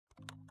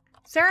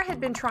Sarah had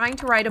been trying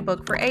to write a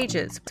book for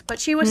ages, but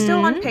she was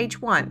still on page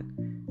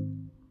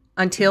 1.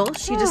 Until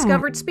she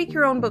discovered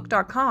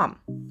SpeakYourOwnBook.com.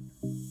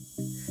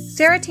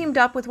 Sarah teamed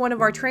up with one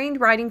of our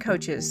trained writing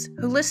coaches,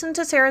 who listened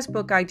to Sarah's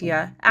book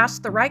idea,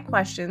 asked the right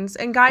questions,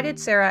 and guided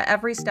Sarah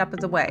every step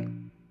of the way.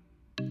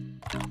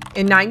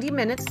 In 90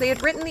 minutes, they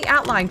had written the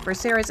outline for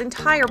Sarah's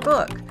entire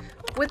book.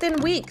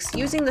 Within weeks,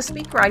 using the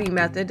speak writing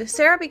method,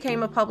 Sarah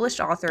became a published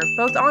author,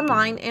 both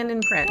online and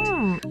in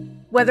print.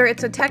 Whether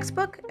it's a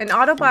textbook, an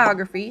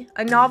autobiography,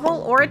 a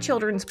novel, or a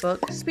children's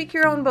book,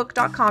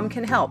 SpeakYourOwnBook.com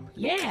can help.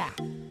 Yeah!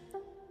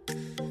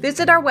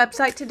 Visit our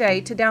website today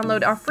to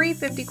download our free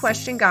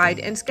 50-question guide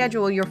and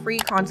schedule your free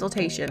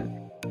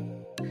consultation.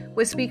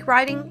 With Speak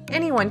Writing,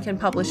 anyone can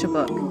publish a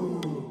book.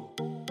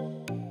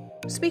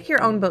 Speak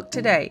your own book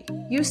today.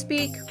 You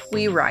speak,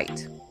 we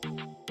write.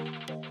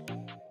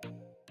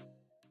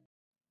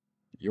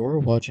 You're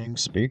watching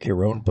Speak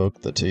Your Own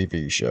Book, the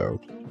TV show,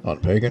 on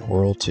Pagan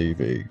World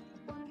TV.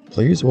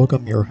 Please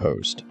welcome your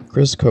host,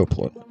 Krys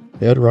Copeland,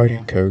 head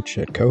writing coach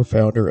and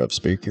co-founder of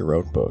Speak Your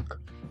Own Book.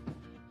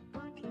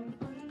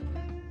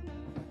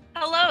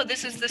 Hello,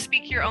 this is the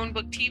Speak Your Own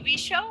Book TV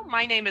show.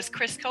 My name is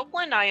Krys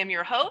Copeland. I am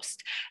your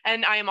host,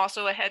 and I am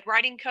also a head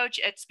writing coach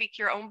at Speak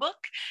Your Own Book.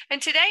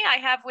 And today I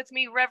have with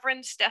me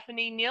Reverend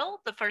Stephanie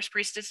Neal, the first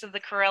priestess of the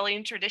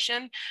Correllian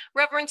Tradition.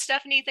 Reverend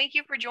Stephanie, thank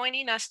you for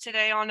joining us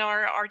today on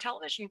our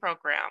television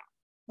program.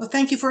 Well,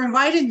 thank you for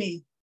inviting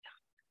me.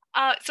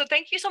 So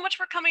thank you so much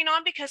for coming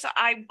on, because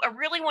I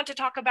really want to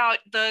talk about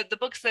the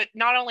books that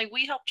not only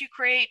we helped you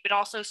create, but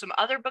also some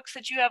other books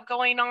that you have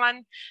going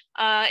on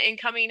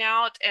and coming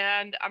out.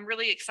 And I'm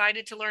really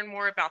excited to learn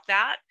more about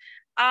that.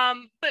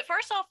 But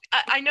first off,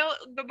 I know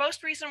the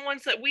most recent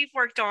ones that we've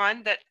worked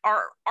on that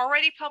are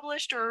already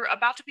published or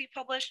about to be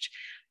published,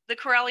 the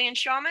Correllian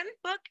Shaman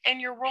book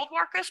and your World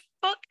Walkers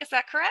book. Is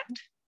that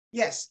correct?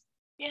 Yes.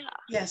 Yeah.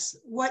 Yes.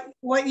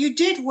 What you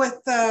did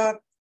with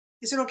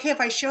is it okay if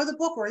I show the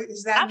book, or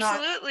is that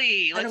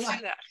absolutely not? Let's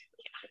do that.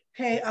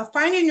 Okay.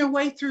 Finding Your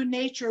Way Through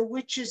Nature,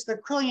 which is the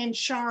Correllian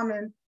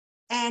Shaman,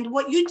 and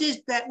what you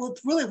did that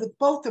with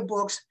both the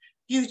books,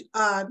 you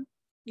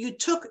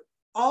took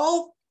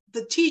all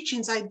the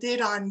teachings I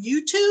did on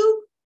YouTube,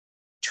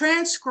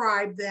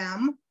 transcribed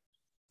them,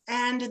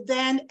 and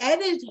then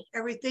edited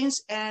everything,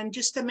 and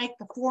just to make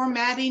the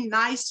formatting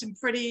nice and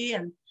pretty.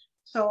 And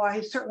so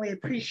I certainly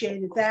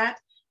appreciated that.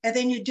 And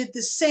then you did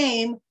the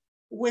same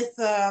with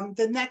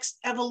the next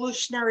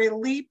evolutionary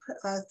leap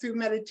through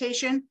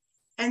meditation.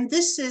 And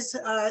this is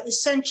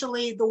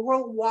essentially the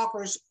World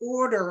Walkers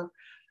Order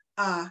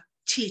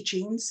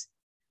teachings.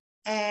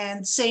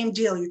 And same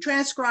deal, you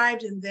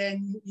transcribed and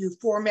then you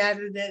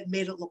formatted it,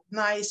 made it look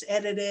nice,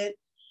 edited it,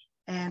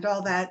 and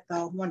all that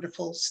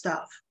wonderful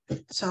stuff.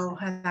 So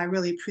and I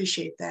really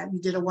appreciate that. You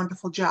did a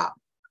wonderful job.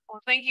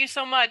 Well, thank you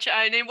so much.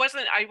 And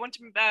I want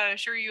to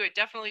assure you, it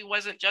definitely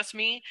wasn't just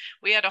me.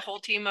 We had a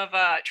whole team of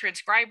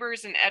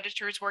transcribers and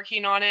editors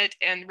working on it.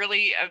 And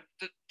really,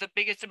 the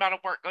biggest amount of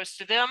work goes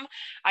to them.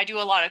 I do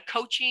a lot of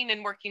coaching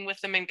and working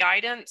with them in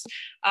guidance,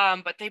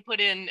 but they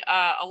put in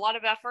a lot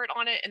of effort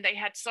on it, and they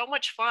had so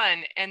much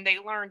fun and they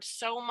learned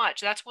so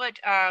much. That's what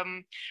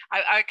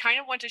I kind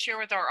of want to share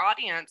with our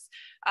audience.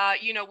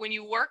 When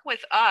you work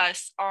with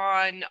us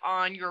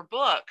on your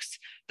books,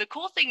 the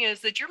cool thing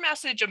is that your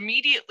message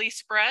immediately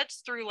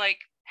spreads through like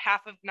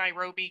half of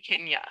Nairobi,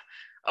 Kenya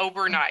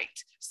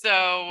overnight.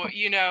 So,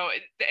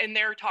 and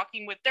they're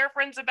talking with their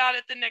friends about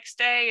it the next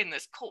day and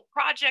this cool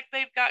project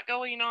they've got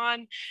going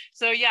on.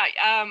 So yeah,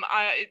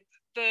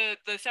 the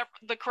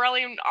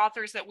Correllian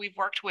authors that we've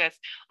worked with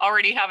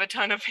already have a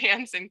ton of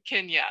fans in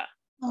Kenya.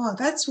 Oh,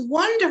 that's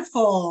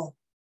wonderful.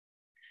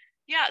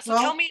 Yeah.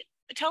 So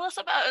tell us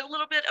a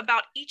little bit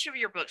about each of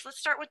your books. Let's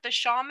start with the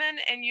Shaman.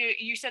 And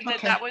you said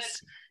that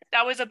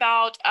that was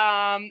about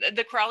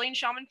the Correllian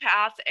Shaman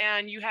path,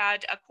 and you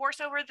had a course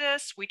over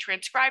this. We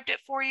transcribed it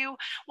for you.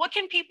 What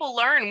can people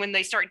learn when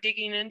they start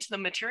digging into the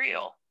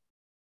material?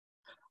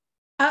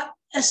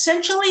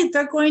 Essentially,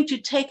 they're going to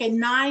take a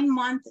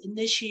 9-month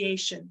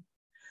initiation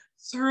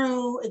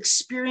through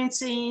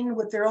experiencing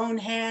with their own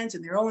hands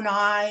and their own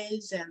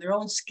eyes and their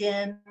own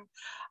skin,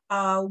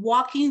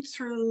 walking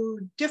through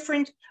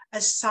different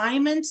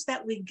assignments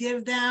that we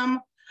give them.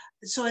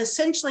 So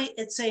essentially,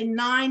 it's a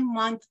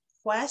 9-month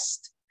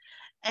quest.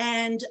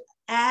 And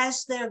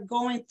as they're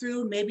going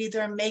through, maybe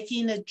they're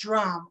making a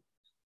drum,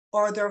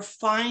 or they're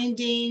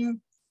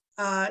finding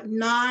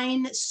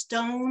 9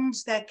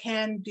 stones that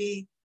can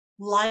be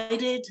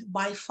lighted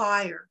by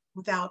fire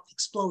without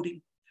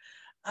exploding.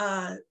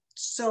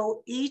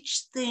 So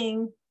each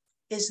thing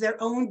is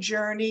their own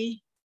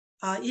journey.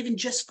 Even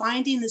just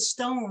finding the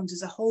stones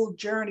is a whole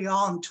journey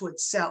all unto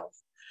itself.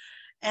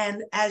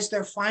 And as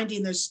they're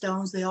finding their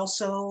stones, they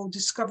also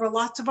discover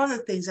lots of other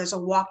things as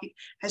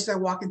they're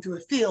walking through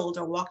a field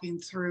or walking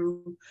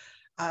through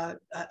a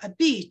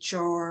beach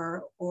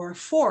or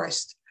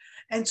forest.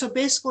 And so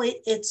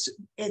basically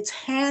it's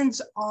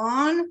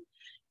hands-on.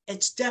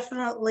 It's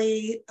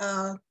definitely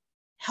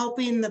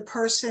helping the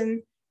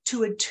person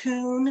to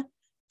attune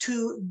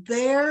to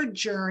their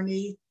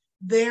journey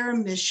their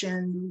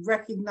mission,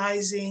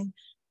 recognizing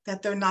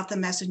that they're not the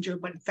messenger,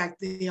 but in fact,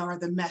 they are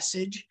the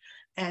message.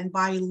 And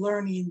by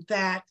learning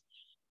that,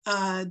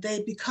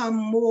 they become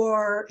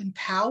more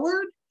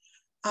empowered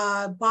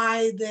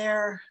by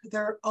their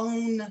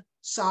own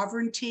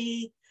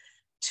sovereignty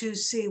to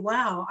see,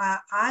 wow,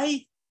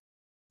 I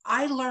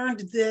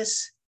learned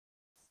this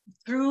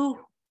through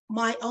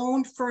my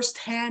own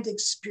firsthand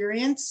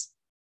experience.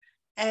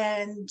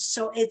 And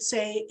so it's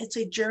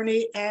a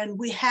journey, and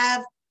we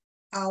have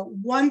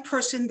one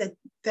person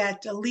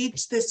that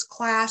leads this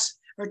class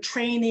or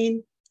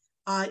training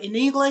in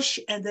English,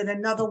 and then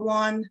another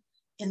one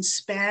in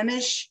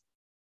Spanish.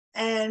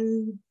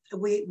 And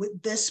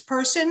with this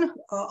person,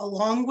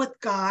 along with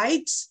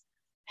guides,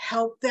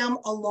 help them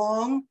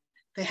along.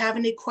 They have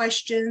any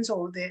questions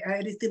or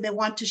anything they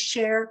want to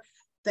share,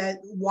 that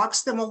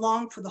walks them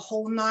along for the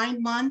whole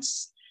 9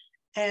 months.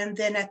 And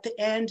then at the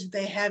end,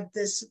 they have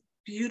this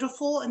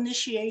beautiful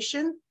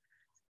initiation.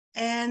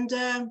 And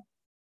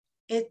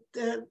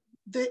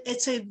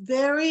it's a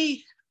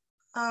very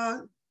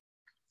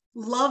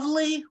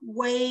lovely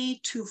way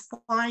to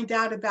find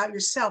out about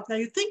yourself. Now,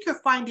 you think you're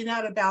finding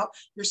out about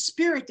your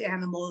spirit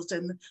animals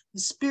and the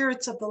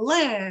spirits of the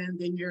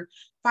land, and you're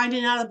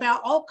finding out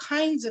about all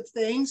kinds of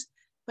things.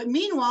 But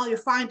meanwhile, you're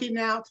finding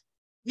out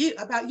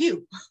about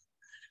you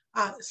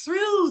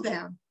through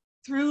them.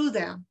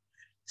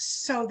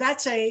 So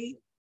that's a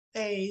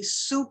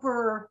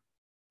super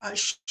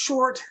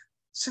short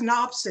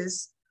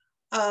synopsis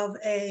of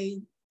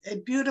a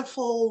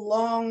beautiful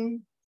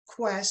long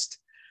quest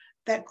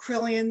that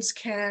Correllians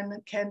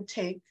can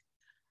take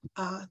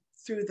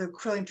through the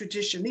Correllian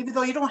tradition, even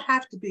though you don't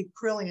have to be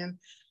Correllian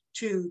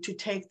to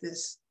take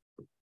this.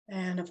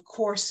 And of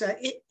course,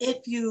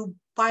 if you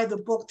buy the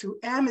book through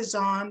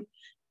Amazon,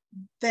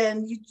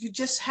 then you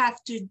just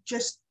have to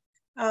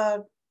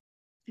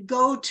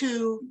go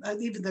to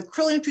even the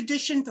Correllian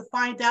tradition to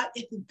find out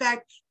if in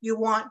fact you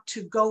want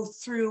to go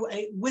through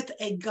with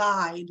a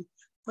guide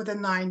for the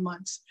 9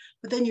 months.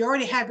 But then you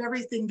already have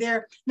everything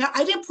there. Now,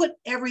 I didn't put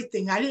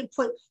everything. I didn't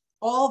put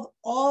all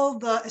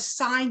the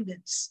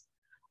assignments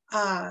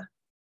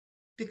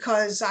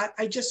because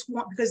I just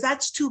want, because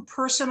that's too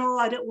personal.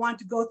 I didn't want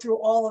to go through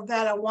all of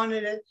that. I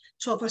wanted it,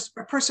 so if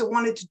a person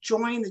wanted to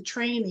join the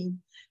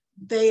training,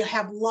 they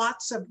have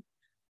lots of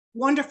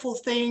wonderful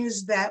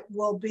things that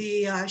will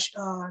be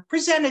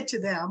presented to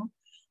them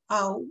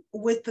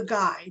with the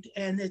guide,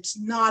 and it's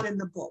not in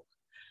the book.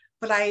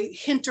 But I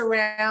hint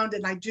around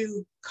and I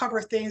do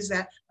cover things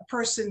that a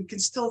person can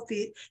still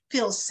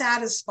feel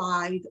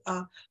satisfied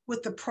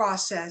with the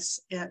process.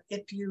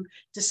 If you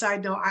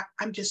decide, no,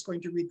 I'm just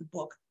going to read the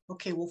book.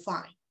 Okay, well,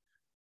 fine.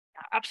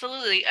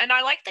 Absolutely. And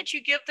I like that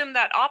you give them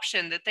that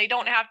option, that they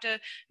don't have to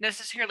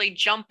necessarily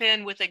jump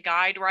in with a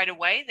guide right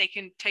away. They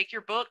can take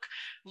your book,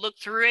 look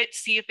through it,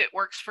 see if it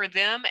works for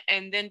them,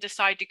 and then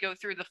decide to go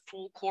through the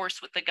full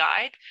course with the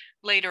guide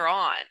later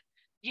on.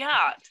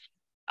 Yeah.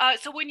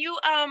 So when you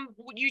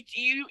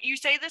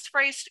say this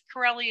phrase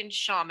Correllian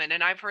shaman,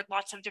 and I've heard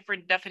lots of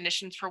different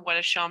definitions for what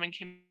a shaman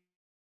can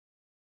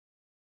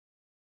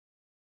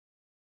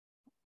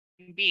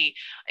be.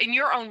 In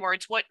your own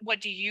words, what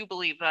do you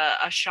believe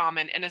a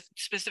shaman, and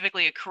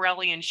specifically a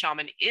Correllian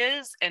shaman,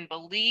 is and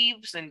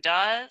believes and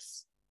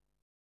does?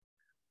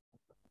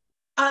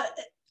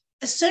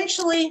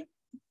 Essentially,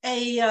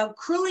 a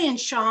Correllian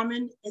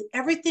shaman,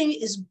 everything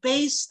is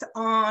based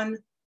on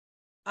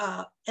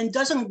and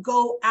doesn't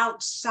go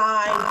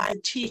outside the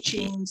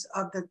teachings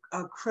of the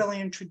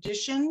Correllian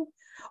tradition,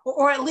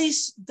 or at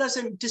least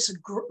doesn't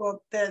disagree,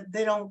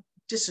 they don't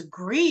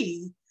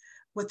disagree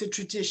with the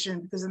tradition,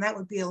 because then that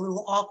would be a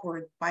little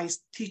awkward by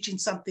teaching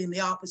something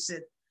the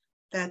opposite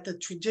that the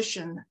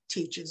tradition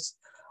teaches.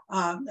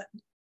 And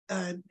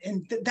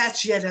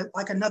that's yet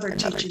like another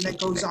teaching that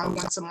goes on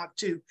once a month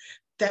too,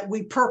 that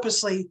we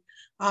purposely,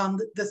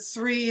 the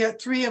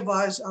three of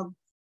us,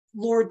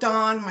 Lord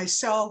Don,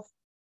 myself,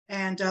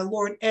 and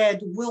Lord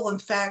Ed, will in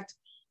fact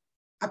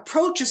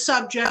approach a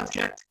subject,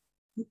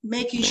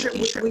 making sure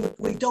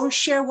we don't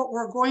share what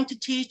we're going to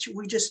teach.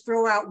 We just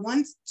throw out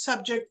one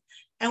subject,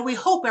 and we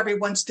hope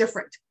everyone's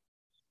different.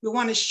 We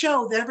want to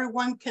show that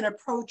everyone can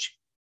approach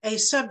a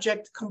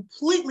subject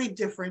completely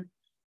different,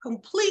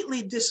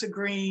 completely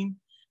disagreeing,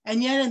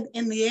 and yet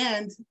in the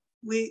end,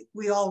 we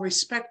all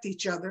respect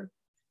each other,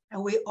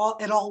 and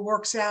it all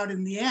works out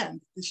in the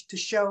end, to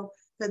show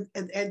that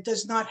it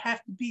does not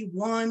have to be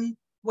one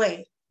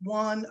way,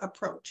 one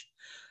approach.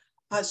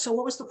 So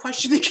what was the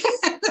question again?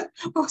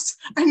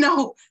 I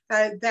know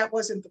that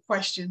wasn't the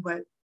question,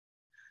 but.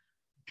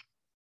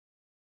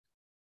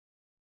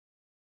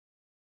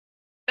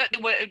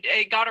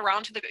 It got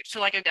around to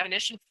like a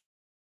definition.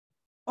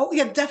 Oh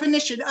yeah,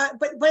 definition.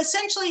 But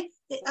essentially,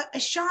 a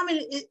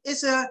shaman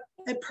is a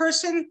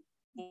person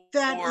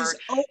that is,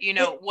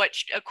 what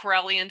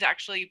Correllians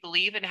actually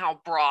believe and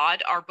how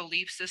broad our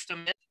belief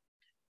system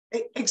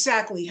is.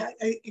 Exactly.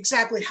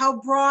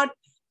 How broad,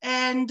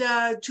 and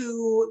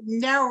to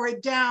narrow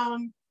it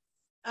down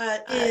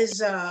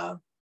is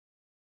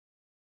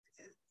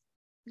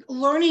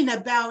learning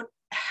about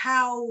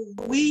how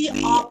we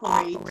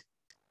operate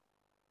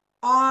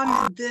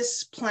on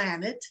this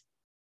planet,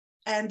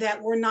 and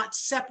that we're not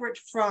separate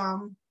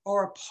from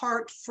or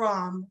apart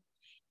from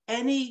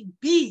any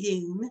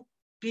being,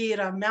 be it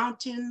a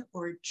mountain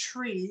or a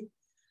tree,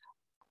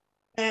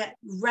 and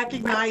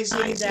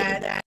recognizing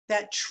that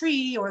that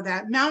tree or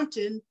that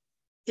mountain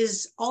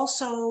is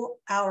also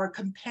our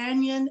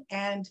companion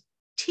and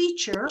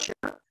teacher,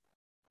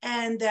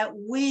 and that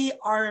we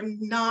are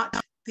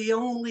not the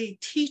only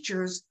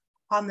teachers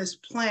on this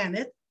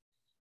planet,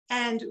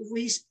 and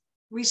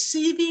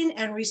receiving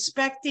and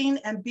respecting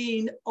and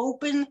being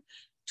open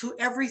to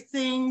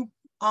everything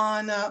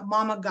on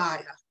Mama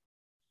Gaia.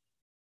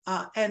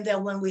 And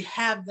then when we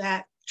have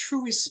that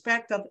true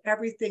respect of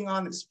everything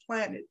on this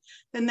planet,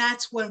 then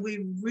that's when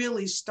we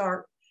really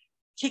start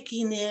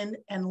kicking in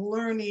and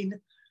learning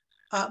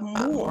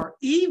more,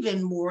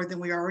 even more than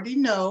we already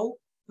know,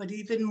 but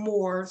even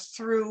more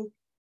through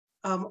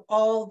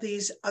all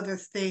these other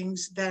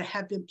things that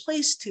have been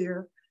placed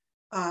here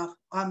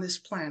on this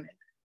planet.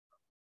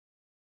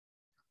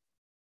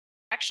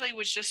 Actually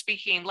was just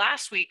speaking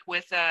last week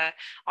with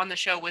on the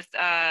show with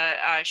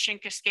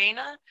Shinka Skane,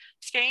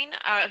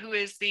 who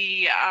is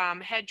the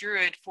head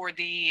druid for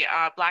the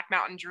Black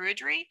Mountain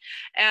Druidry,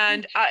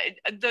 and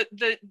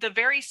the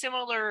very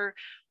similar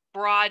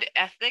broad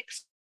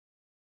ethics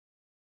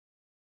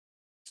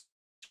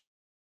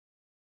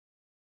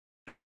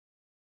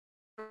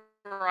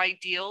or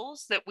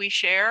ideals that we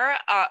share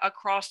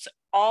across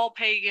all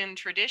pagan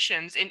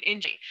traditions in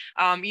India.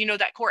 You know,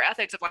 that core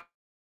ethics of like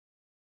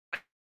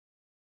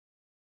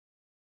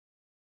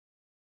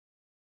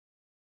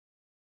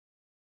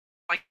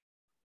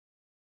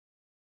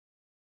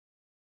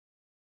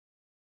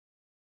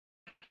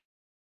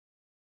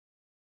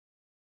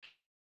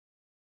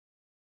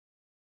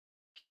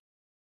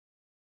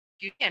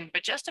you can,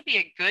 but just to be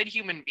a good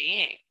human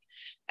being.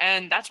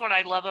 And that's what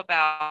I love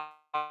about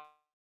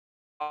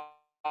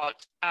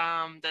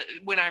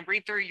when I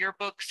read through your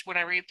books, when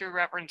I read through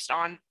Reverend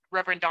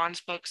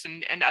Don's books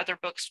and other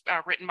books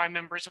written by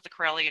members of the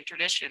Correllian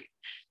tradition.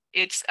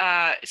 It's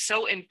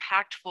so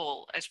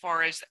impactful as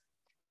far as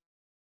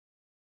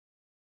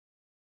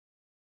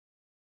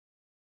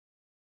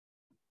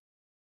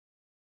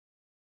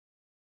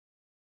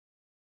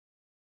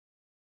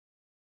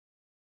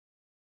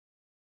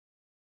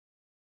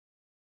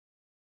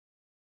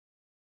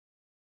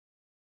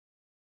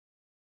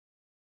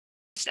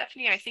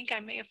Stephanie, I think I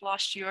may have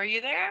lost you. Are you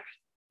there?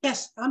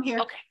 Yes, I'm here.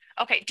 Okay.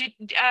 Okay.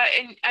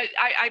 And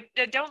I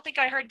don't think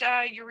I heard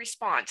your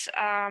response.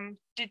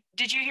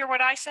 Did you hear what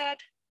I said?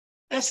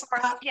 Yes.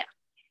 Yeah.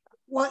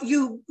 Well,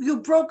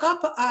 you broke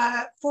up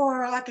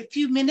for like a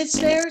few minutes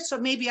there, so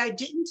maybe I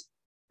didn't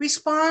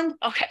respond.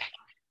 Okay.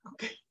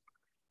 Okay.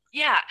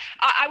 Yeah,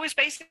 I was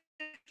basically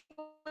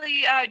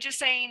just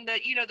saying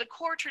that, you know, the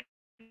core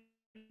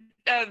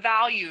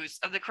values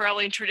of the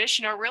Correllian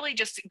tradition are really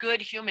just good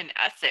human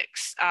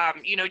ethics.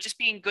 You know, just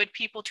being good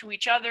people to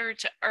each other,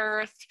 to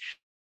Earth.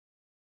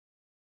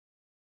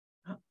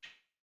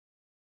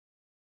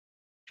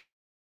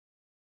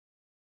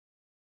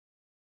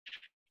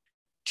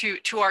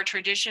 To our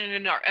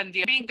tradition and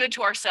being good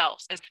to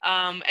ourselves,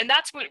 and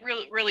that's what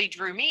really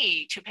drew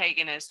me to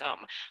paganism.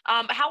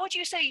 How would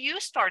you say you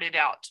started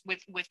out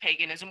with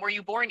paganism? Were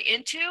you born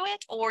into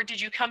it, or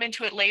did you come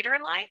into it later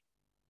in life?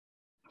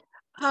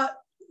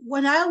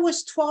 When I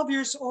was 12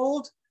 years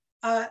old,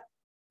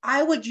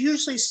 I would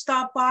usually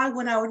stop by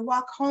when I would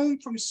walk home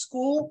from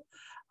school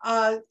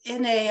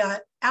in a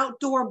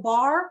outdoor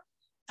bar,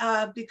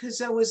 because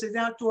there was an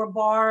outdoor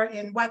bar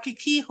in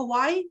Waikiki,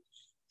 Hawaii,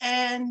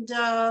 and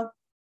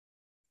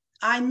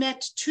I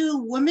met two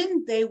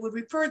women. They would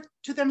refer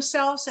to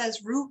themselves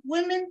as root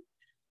women,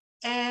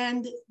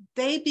 and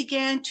they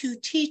began to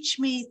teach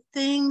me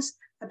things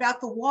about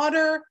the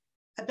water,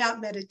 about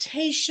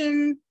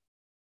meditation,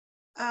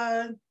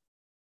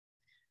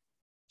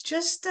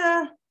 just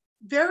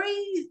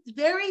very,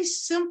 very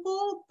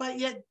simple, but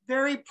yet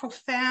very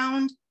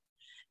profound.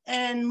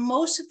 And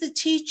most of the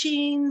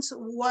teachings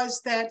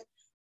was that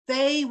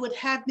they would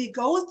have me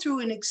go through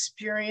an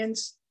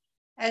experience,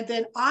 and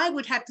then I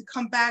would have to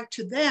come back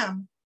to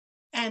them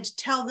and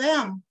tell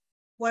them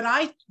what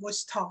I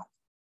was taught.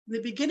 In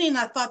the beginning,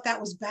 I thought that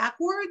was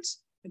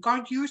backwards. Like,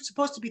 aren't you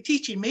supposed to be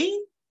teaching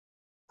me?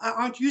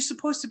 Aren't you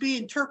supposed to be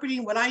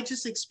interpreting what I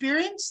just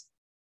experienced?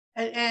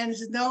 And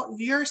no,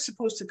 you're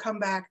supposed to come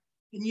back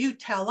and you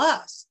tell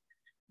us.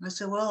 And I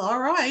said, well, all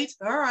right.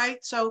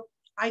 So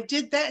I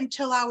did that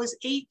until I was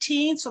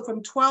 18. So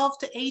from 12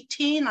 to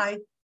 18, I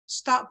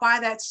stopped by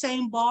that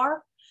same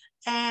bar.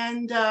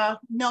 And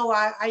no,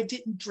 I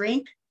didn't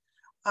drink.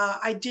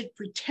 I did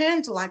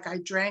pretend like I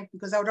drank,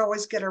 because I would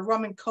always get a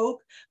rum and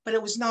Coke, but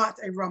it was not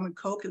a rum and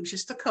Coke. It was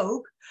just a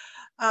Coke.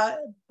 But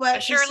a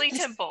Shirley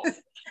Temple.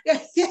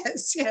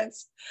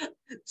 Yes.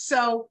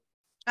 So,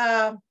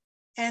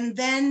 and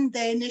then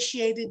they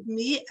initiated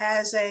me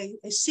as a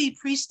sea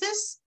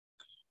priestess.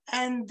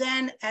 And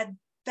then at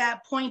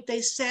that point,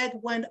 they said,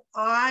 when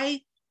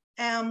I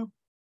am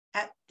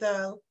at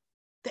the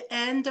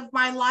end of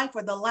my life,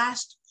 or the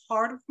last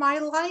part of my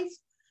life,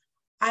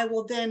 I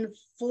will then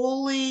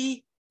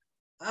fully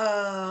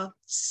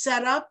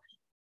set up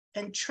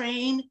and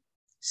train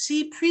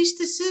sea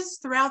priestesses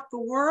throughout the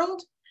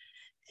world.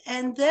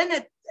 And then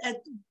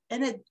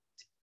it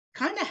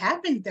kind of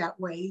happened that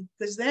way,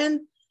 because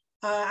then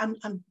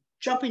I'm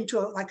jumping to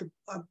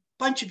a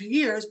bunch of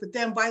years, but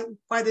then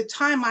by the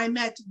time I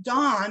met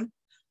Don,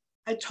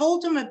 I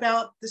told him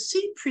about the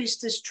sea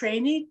priestess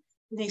training,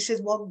 and he said,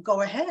 well,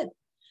 go ahead.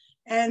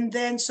 And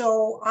then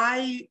so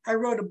I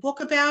wrote a book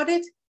about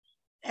it,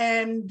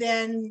 and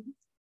then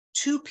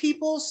 2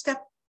 people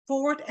stepped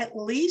forward, at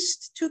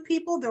least 2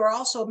 people. There are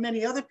also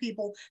many other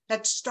people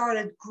that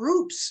started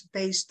groups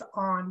based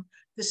on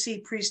the sea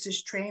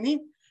priestess training.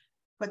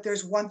 But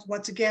there's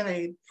once again,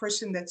 a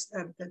person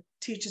that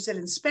teaches it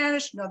in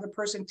Spanish, another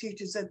person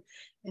teaches it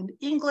in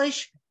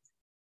English.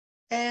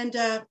 And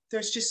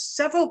there's just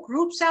several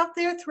groups out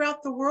there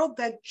throughout the world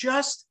that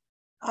just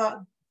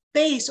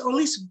base, or at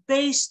least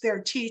base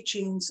their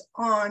teachings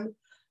on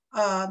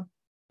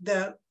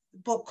the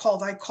book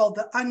I call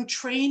The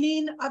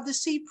Untraining of the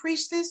Sea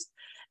Priestess.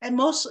 And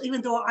most,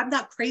 even though I'm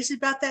not crazy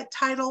about that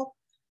title,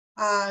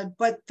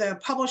 but the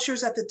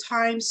publishers at the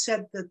time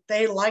said that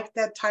they liked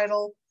that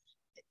title.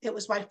 It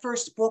was my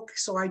first book,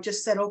 so I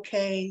just said,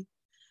 okay.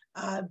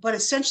 But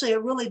essentially,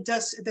 it really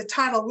does, the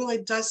title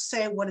really does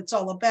say what it's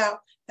all about,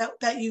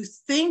 that you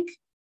think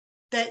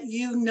that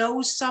you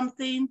know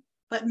something,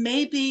 but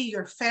maybe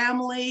your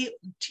family,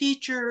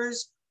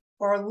 teachers,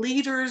 or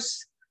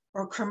leaders,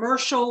 or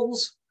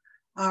commercials,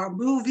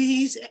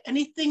 movies,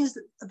 anything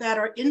that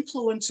are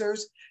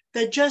influencers,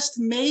 that just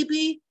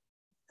maybe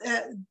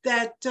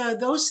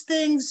those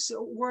things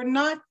were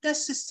not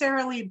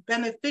necessarily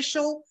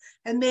beneficial,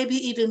 and maybe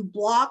even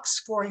blocks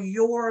for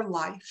your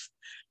life.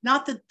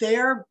 Not that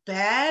they're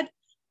bad,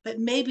 but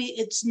maybe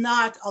it's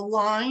not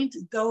aligned.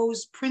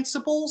 Those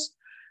principles,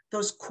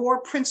 those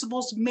core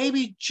principles,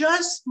 maybe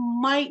just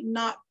might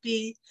not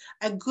be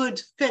a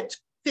good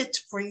fit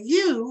for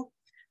you.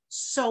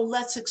 So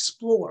let's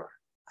explore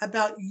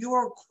about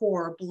your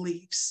core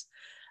beliefs.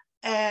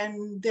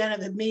 And then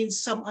if it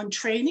means some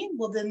untraining,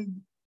 well,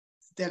 then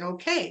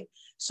okay.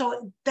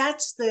 So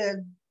that's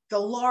the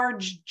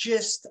large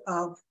gist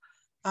of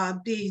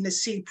being a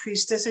sea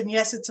priestess. And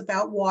yes, it's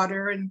about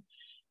water and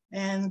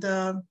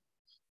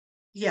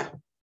yeah.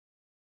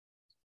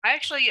 I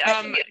actually,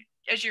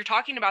 as you're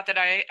talking about that,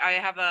 I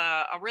have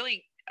a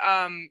really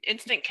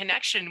instant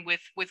connection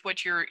with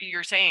what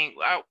you're saying.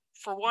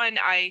 For one,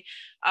 I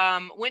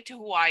went to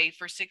Hawaii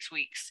for 6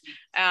 weeks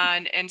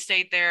and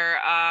stayed there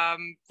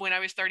when I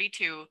was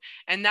 32,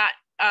 and that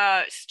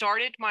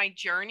started my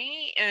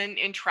journey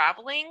in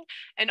traveling,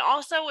 and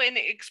also in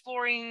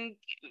exploring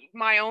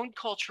my own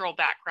cultural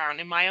background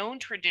and my own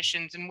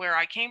traditions and where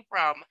I came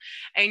from.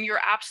 And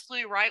you're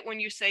absolutely right when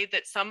you say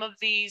that some of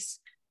these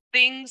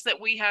things that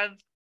we have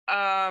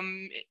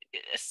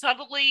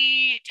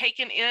subtly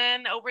taken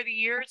in over the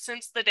years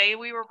since the day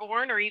we were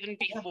born, or even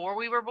before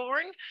we were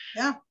born,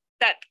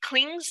 that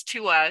clings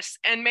to us,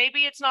 and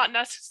maybe it's not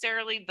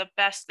necessarily the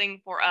best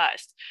thing for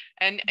us.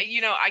 And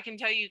I can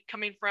tell you,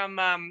 coming from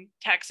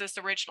Texas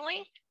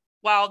originally,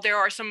 while there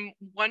are some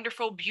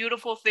wonderful,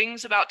 beautiful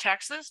things about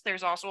Texas,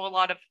 there's also a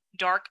lot of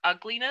dark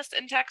ugliness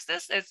in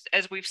Texas,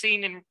 as we've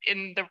seen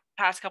in the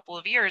past couple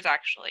of years,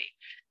 actually.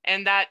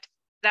 And that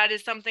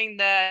is something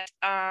that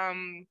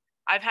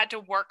I've had to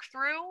work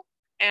through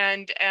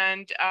and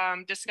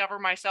discover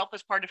myself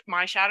as part of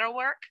my shadow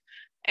work.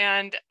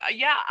 And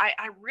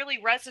I really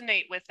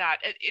resonate with that,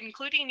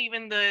 including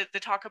even the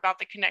talk about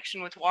the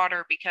connection with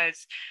water,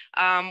 because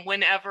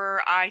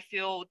whenever I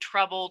feel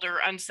troubled or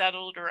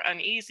unsettled or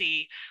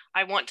uneasy,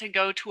 I want to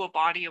go to a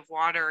body of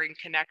water and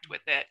connect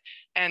with it.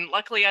 And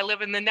luckily I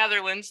live in the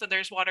Netherlands, so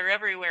there's water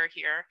everywhere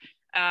here.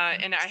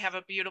 And I have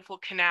a beautiful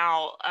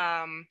canal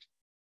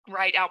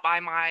right out by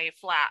my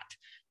flat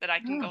that I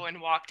can go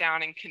and walk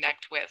down and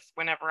connect with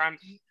whenever I'm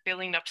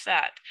feeling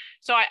upset.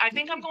 So I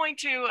think I'm going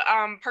to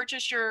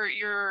purchase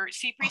your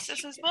Sea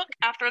Priestesses book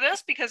after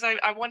this, because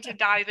I want to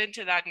dive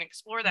into that and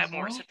explore that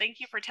more. So thank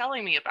you for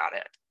telling me about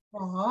it.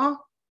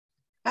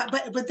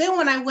 But then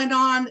when I went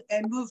on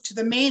and moved to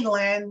the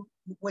mainland,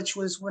 which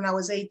was when I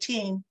was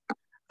 18,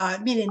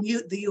 meaning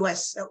the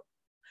U.S. So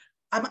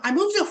I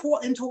moved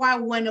into Hawaii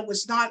when it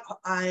was not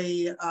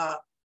the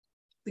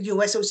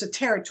U.S., it was a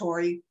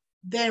territory.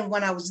 Then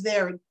when I was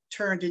there, it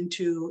turned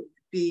into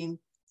being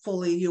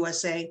fully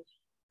USA.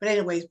 But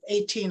anyway,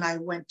 18, I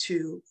went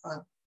to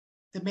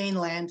the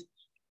mainland,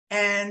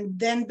 and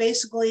then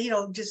basically,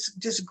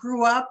 just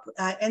grew up.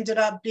 I ended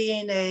up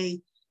being a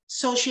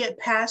associate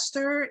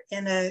pastor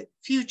in a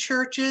few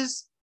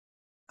churches.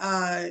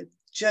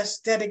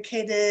 Just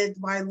dedicated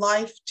my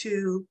life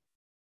to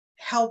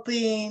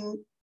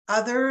helping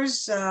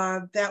others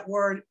that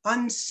were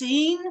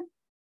unseen,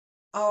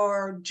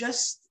 or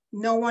just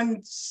no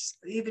one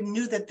even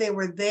knew that they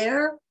were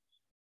there.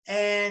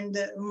 And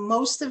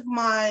most of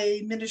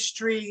my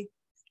ministry,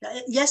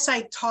 yes,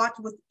 I taught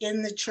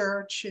within the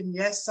church, and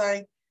yes,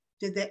 I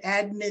did the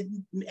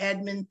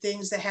admin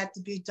things that had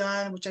to be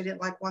done, which I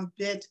didn't like one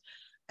bit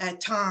at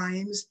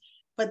times.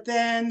 But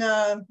then,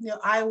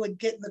 I would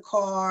get in the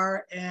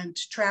car and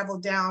travel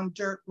down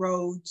dirt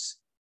roads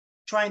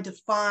trying to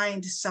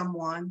find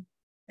someone.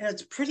 And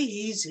it's pretty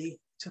easy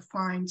to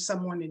find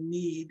someone in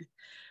need.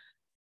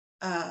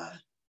 Well,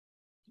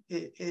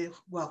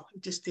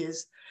 it just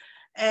is.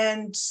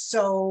 And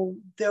so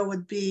there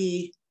would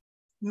be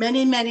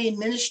many, many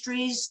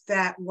ministries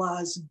that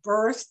was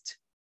birthed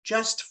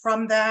just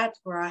from that,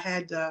 where I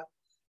had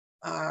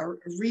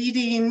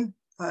reading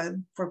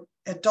for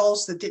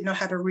adults that didn't know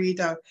how to read,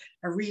 a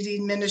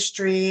reading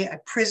ministry, a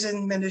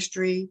prison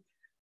ministry,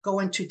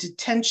 going to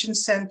detention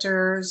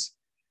centers,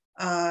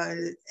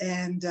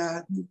 and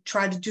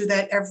try to do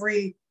that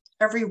every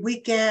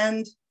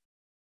weekend.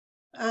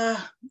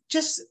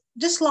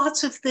 Just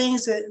lots of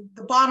things.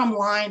 The bottom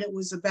line, it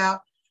was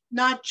about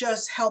not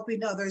just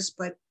helping others,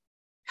 but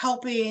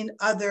helping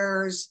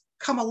others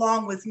come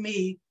along with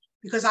me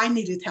because I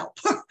needed help.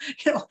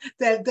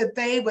 That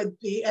they would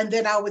be, and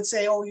then I would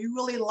say, "Oh, you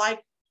really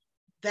like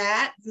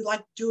that? You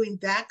like doing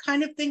that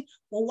kind of thing?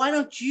 Well, why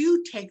don't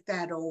you take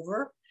that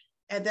over?"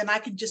 And then I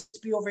could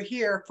just be over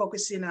here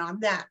focusing on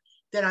that.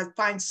 Then I'd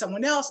find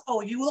someone else.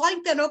 "Oh, you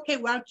like that? Okay,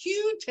 why don't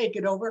you take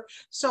it over?"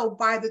 So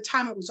by the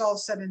time it was all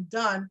said and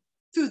done,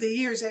 through the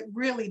years, it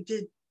really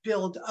did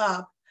build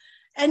up.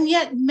 And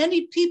yet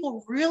many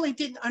people really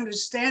didn't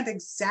understand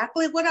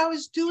exactly what I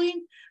was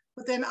doing.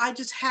 But then I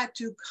just had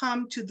to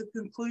come to the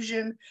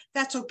conclusion,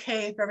 that's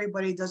okay if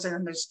everybody doesn't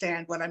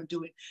understand what I'm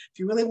doing. If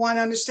you really want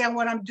to understand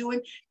what I'm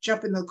doing,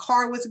 jump in the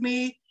car with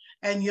me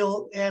and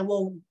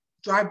we'll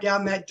drive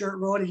down that dirt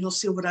road and you'll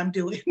see what I'm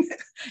doing.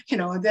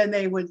 And then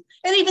they would,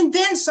 and even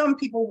then some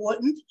people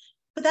wouldn't,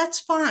 but that's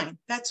fine.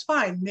 That's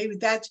fine. Maybe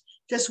that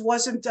just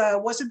wasn't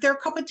their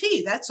cup of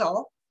tea. That's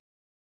all.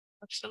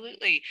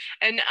 Absolutely.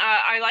 And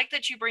I like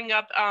that you bring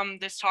up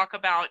this talk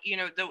about,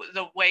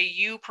 the way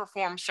you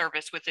perform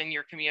service within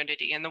your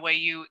community and the way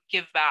you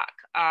give back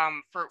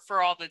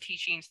for all the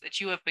teachings that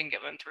you have been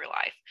given through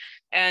life.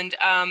 And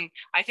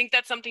I think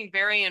that's something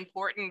very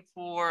important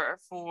for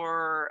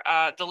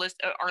our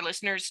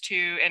listeners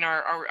to, and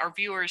our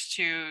viewers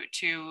to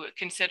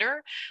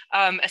consider,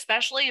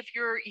 especially if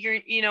you're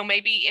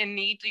maybe in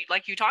need,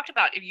 like you talked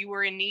about, if you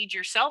were in need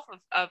yourself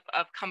of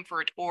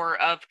comfort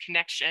or of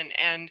connection,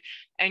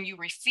 and you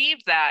receive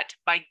that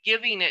by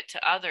giving it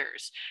to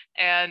others.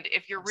 And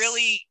if you're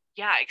really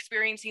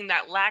experiencing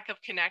that lack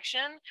of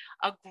connection,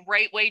 a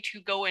great way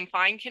to go and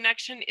find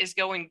connection is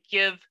go and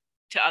give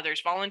to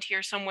others.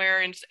 Volunteer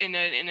somewhere in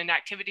an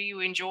activity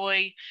you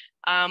enjoy.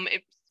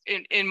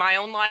 In my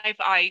own life,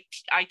 I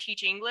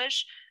teach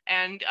English,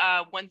 and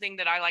one thing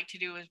that I like to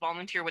do is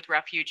volunteer with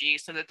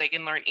refugees so that they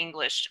can learn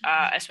English,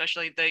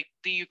 especially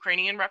the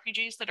Ukrainian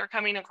refugees that are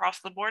coming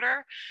across the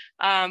border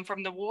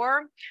from the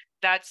war.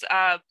 That's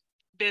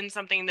been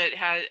something that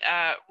has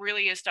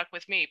really has stuck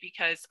with me,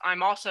 because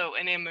I'm also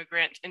an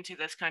immigrant into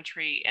this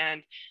country,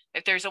 and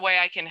if there's a way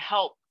I can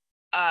help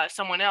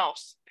someone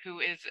else who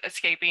is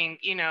escaping,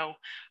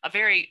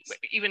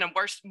 even a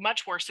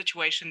much worse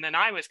situation than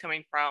I was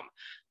coming from,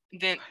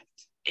 then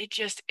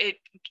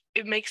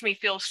it makes me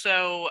feel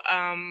so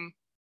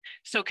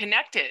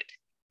connected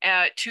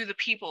to the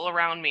people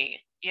around me.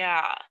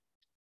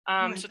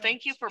 So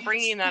thank you for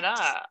bringing that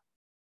up.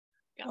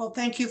 Well,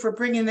 thank you for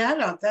bringing that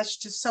up. That's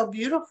just so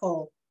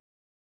beautiful.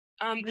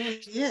 It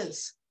really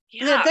is.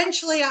 Yeah.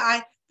 Eventually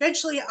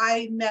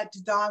I met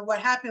Dawn. What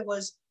happened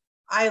was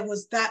I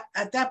was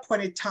at that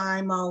point in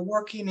time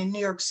working in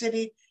New York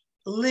City,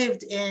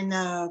 lived in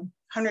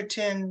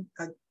Hunterdon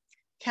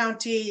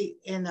County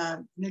in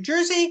New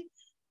Jersey,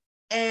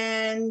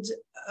 and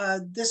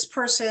this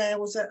person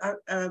was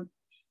her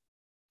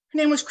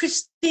name was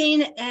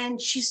Christine, and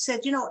she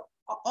said,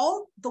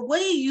 all the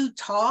way you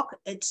talk,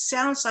 it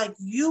sounds like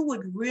you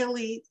would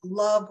really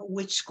love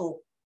witch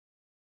school.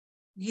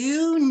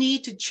 You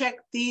need to check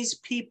these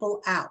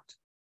people out.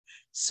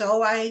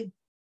 So I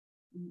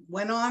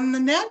went on the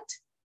net,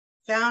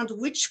 found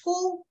witch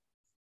school,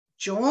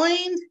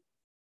 joined,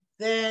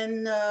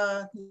 then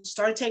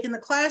started taking the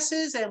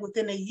classes, and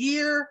within a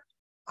year,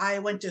 I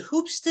went to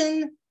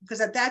Hoopston, because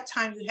at that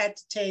time you had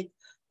to take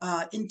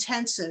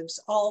intensives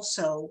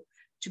also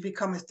to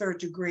become a third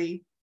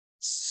degree.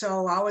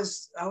 So I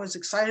was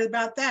excited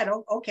about that.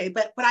 Okay,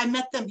 but I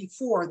met them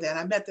before then.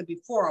 I met them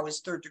before I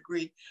was third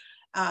degree.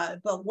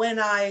 But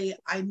when I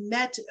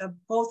met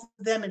both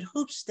of them in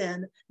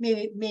Hoopston,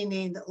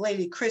 meaning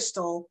Lady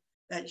Crystal,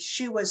 that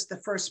she was the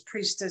first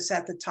priestess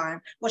at the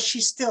time. Well,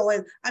 she still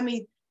is. I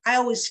mean, I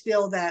always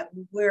feel that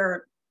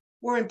we're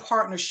in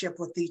partnership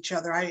with each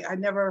other. I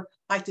never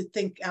like to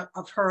think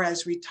of her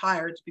as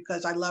retired,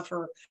 because I love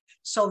her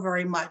so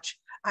very much.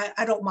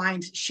 I don't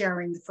mind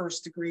sharing the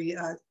first degree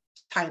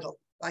title,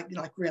 like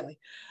really.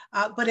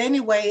 But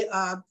anyway,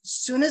 as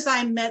soon as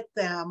I met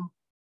them,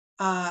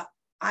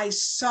 I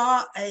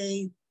saw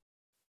a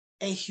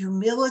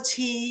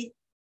humility.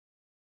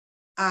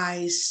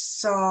 I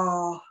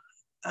saw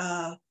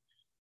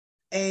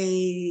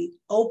a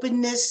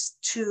openness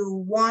to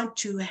want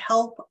to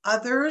help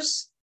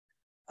others.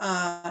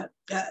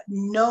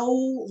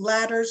 No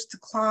ladders to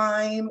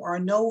climb or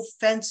no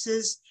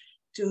fences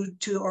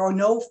or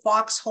no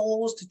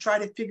foxholes to try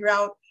to figure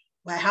out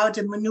how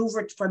to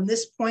maneuver from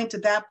this point to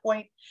that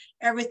point.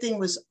 Everything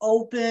was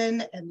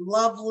open and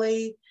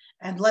lovely,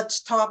 and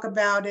let's talk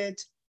about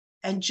it.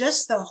 And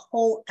just the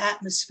whole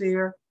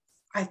atmosphere,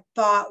 I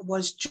thought,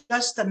 was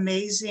just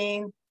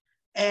amazing.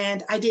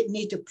 And I didn't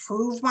need to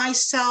prove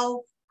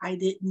myself. I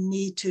didn't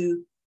need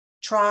to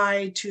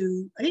try,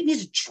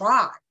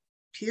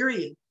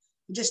 period.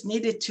 I just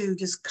needed to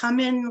just come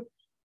in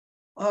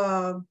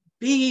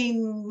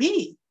being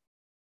me.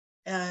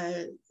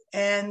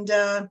 And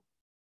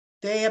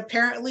they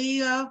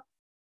apparently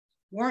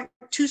weren't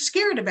too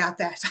scared about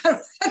that.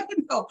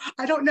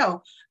 I don't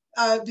know.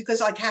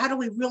 Because like, how do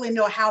we really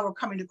know how we're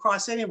coming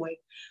across anyway?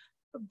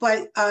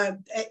 But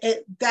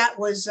that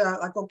was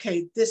like,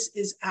 okay, this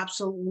is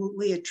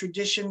absolutely a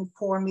tradition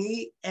for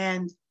me.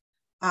 And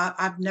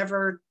I've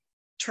never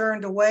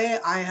turned away.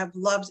 I have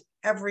loved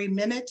every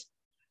minute.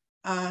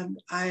 I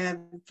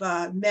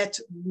have met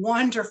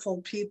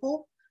wonderful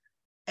people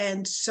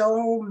and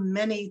so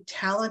many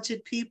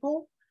talented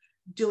people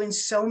doing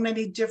so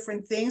many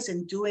different things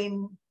and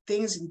doing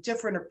things in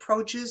different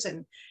approaches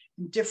and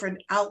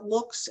different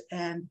outlooks,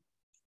 and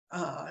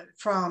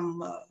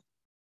from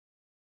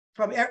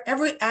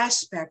every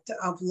aspect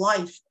of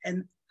life.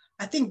 And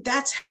I think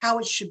that's how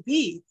it should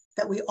be,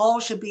 that we all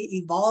should be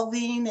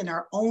evolving in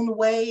our own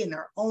way, in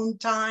our own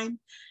time,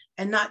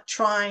 and not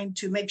trying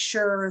to make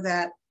sure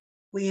that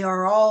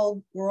we're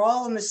all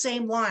in the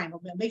same line.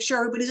 Make sure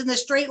everybody's in the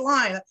straight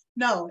line.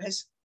 No, it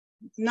has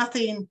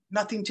nothing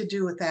to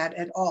do with that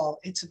at all.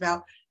 It's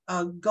about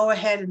go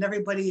ahead and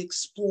everybody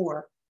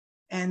explore,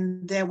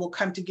 and then we'll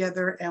come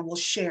together and we'll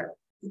share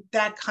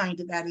that kind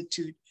of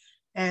attitude.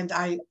 And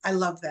I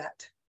love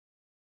that.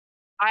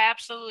 I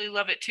absolutely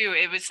love it too.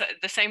 It was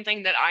the same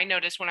thing that I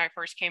noticed when I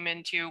first came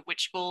into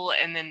witch school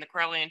and then the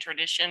Correllian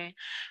tradition.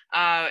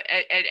 At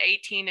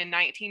 18 and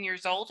 19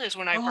 years old is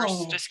when I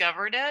first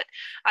discovered it.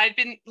 I'd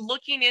been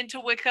looking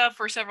into Wicca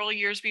for several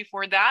years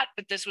before that,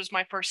 but this was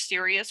my first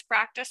serious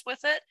practice with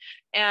it.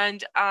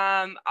 And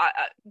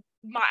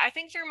I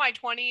think through my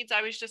 20s,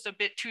 I was just a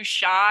bit too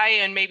shy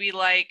and maybe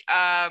like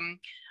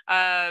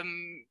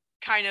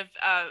kind of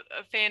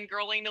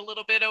fangirling a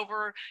little bit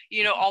over,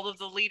 all of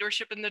the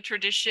leadership in the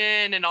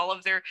tradition and all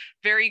of their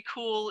very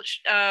cool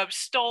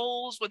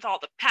stoles with all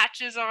the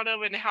patches on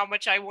them and how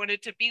much I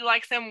wanted to be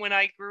like them when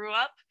I grew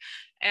up.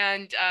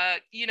 And,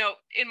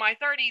 in my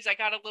 30s, I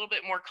got a little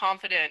bit more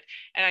confident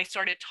and I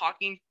started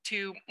talking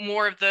to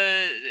more of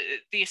the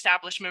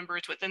established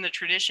members within the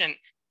tradition.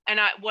 And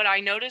what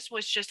I noticed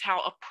was just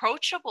how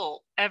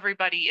approachable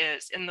everybody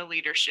is in the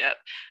leadership.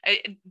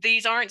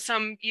 These aren't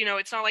some,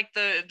 it's not like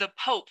the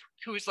Pope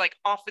who's like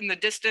off in the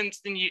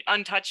distance and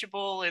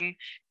untouchable. And,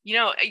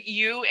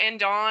 you and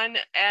Dawn,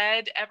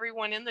 Ed,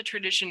 everyone in the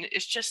tradition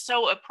is just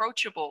so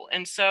approachable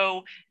and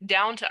so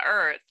down to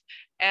earth.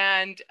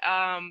 And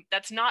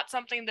that's not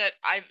something that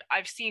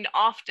I've seen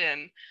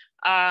often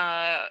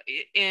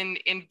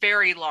in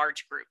very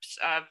large groups.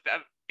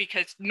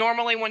 Because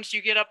normally once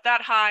you get up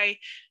that high,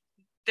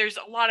 there's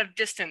a lot of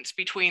distance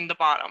between the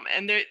bottom,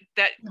 and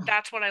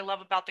that's what I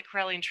love about the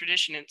Correllian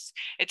tradition.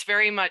 It's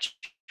very much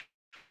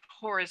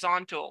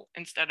horizontal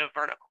instead of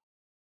vertical.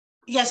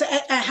 Yes,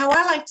 and how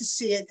I like to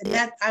see it, and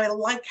that I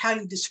like how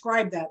you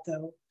describe that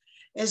though,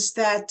 is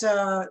that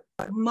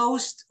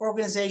most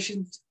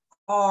organizations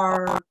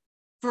are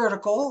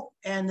vertical,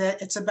 and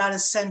that it's about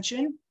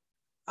ascension.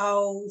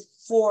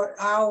 For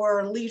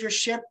our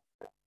leadership,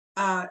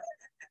 at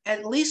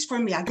least for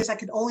me, I guess I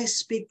could only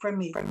speak for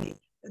me,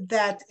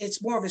 that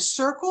it's more of a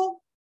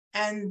circle,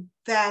 and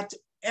that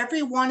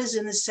everyone is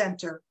in the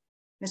center.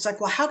 And it's like,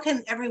 well, how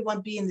can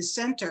everyone be in the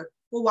center?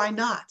 Well, why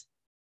not?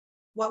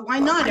 Why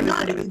not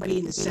everybody be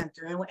in the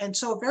center? And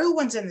so if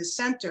everyone's in the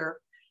center,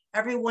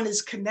 everyone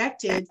is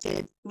connected,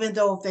 even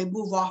though if they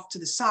move off to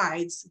the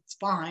sides, it's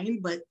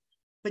fine. But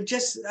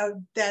just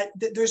that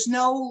there's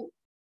no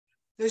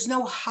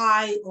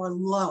high or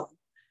low.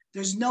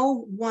 There's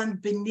no one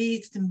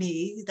beneath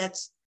me.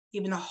 That's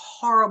even a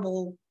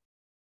horrible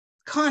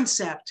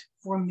concept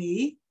for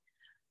me.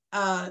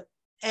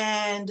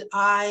 And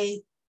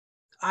I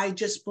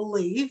just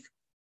believe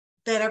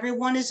that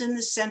everyone is in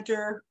the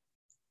center,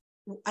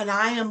 and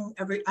I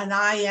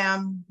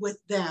am with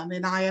them,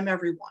 and I am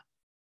everyone.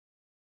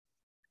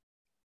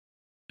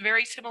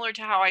 Very similar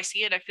to how I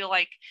see it. I feel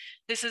like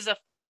this is a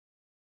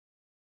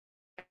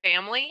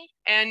family,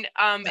 and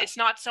it's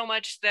not so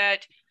much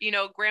that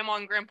grandma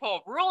and grandpa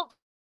ruled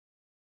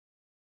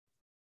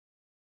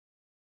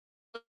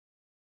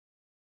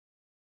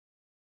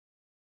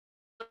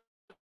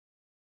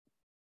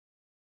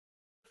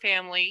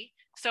family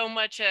so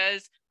much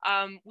as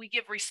we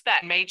give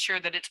respect, made sure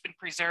that it's been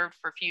preserved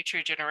for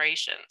future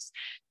generations.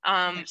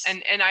 Yes.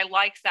 And I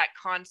like that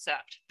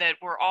concept that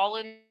we're all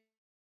in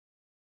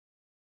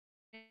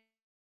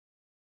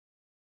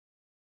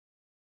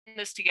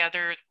this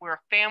together. We're a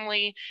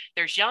family.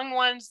 There's young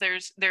ones,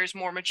 there's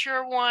more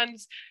mature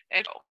ones.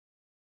 And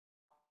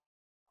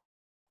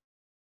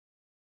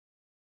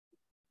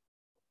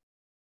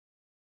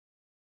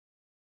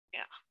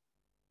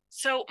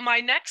So my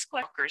next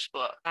Walker's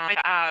book,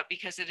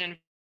 because it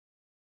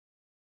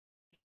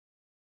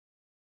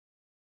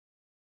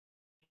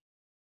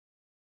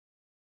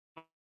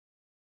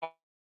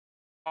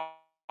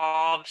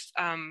involves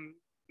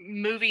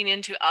moving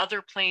into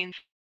other planes.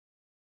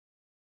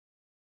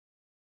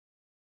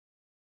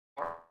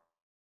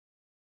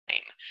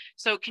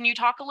 So can you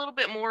talk a little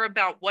bit more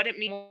about what it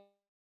means?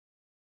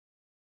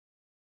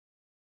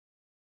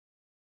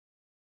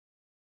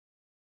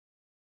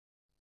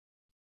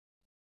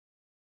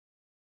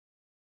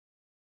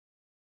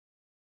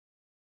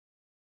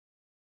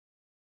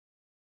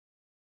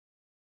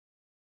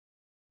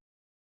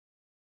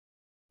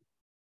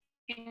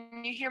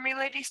 Can you hear me,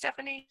 Lady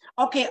Stephanie?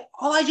 Okay,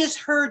 all I just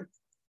heard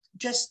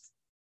just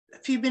a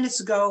few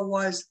minutes ago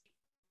was,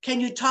 can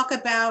you talk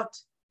about,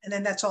 and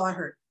then that's all I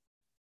heard.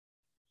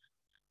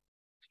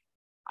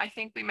 I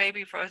think we may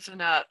be frozen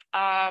up.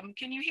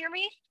 Can you hear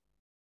me?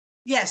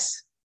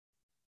 Yes.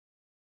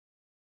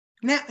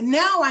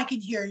 Now I can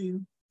hear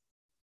you.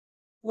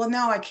 Well,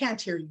 now I can't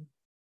hear you.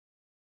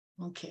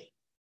 Okay.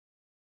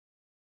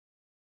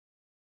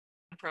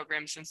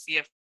 Program, since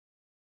the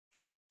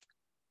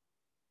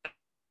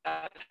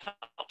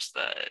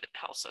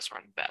helps us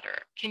run better.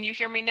 Can you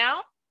hear me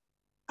now?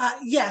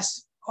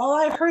 Yes. All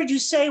I heard you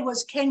say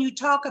was, can you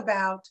talk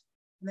about,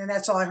 and then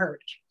that's all I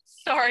heard.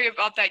 Sorry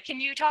about that.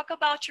 Can you talk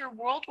about your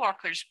World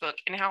Walkers book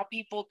and how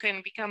people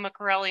can become a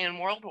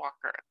Correllian World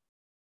Walker?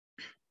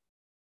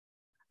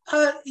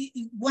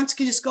 Once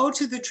you just go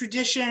to the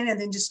tradition and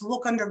then just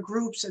look under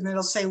groups, and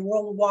it'll say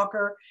World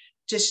Walker.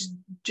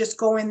 Just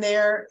go in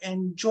there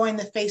and join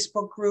the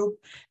Facebook group.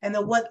 And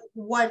then what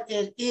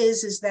it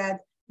is that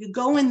you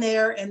go in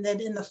there, and then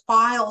in the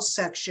file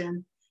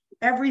section,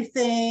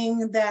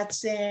 everything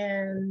that's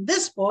in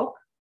this book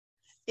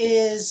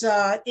is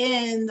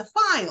in the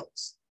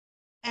files.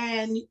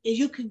 And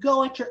you could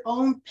go at your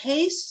own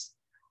pace,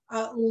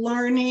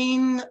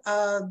 learning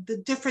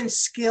the different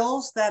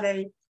skills that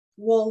a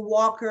World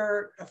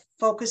Walker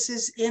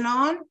focuses in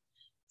on.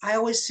 I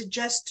always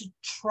suggest to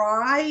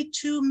try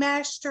to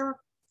master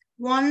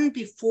one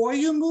before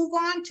you move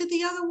on to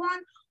the other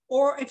one.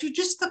 Or if you're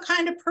just the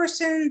kind of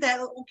person that,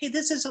 okay,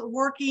 this isn't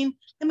working,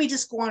 let me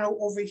just go on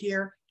over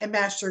here and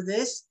master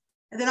this,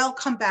 and then I'll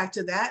come back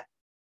to that.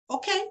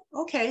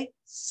 Okay.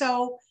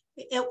 So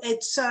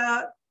it's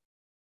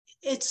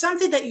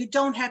something that you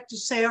don't have to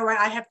say, all right,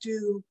 I have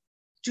to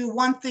do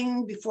one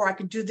thing before I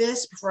can do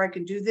this, before I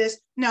can do this.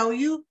 No,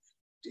 you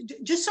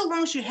just, so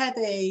long as you have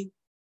a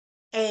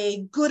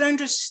good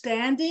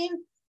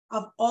understanding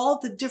of all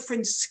the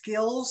different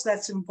skills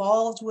that's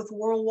involved with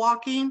world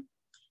walking,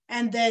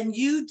 and then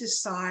you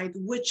decide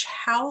which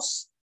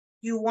house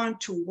you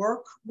want to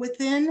work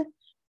within.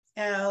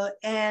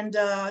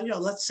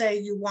 Let's say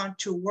you want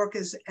to work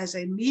as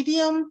a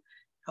medium,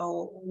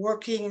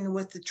 working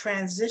with the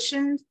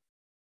transition,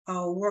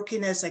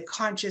 working as a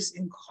conscious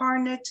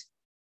incarnate.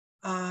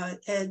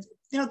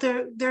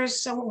 There's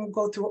someone who will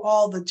go through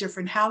all the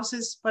different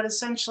houses, but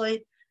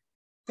essentially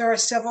there are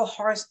several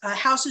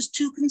houses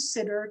to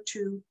consider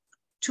to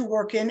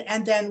work in.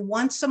 And then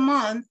once a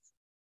month,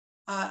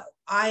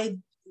 I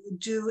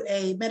do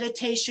a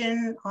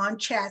meditation on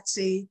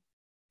Chatzy,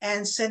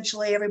 and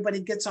essentially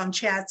everybody gets on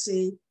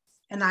Chatzy,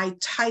 and I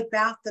type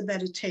out the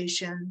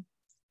meditation,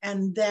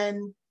 and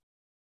then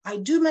I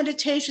do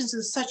meditations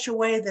in such a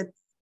way that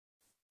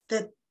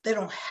they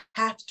don't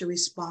have to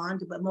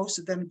respond, but most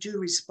of them do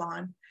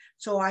respond.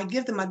 So I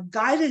give them a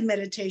guided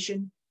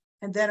meditation,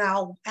 and then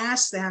I'll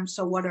ask them,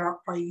 so what are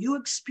you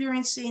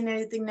experiencing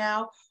anything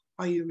now?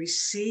 Are you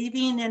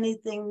receiving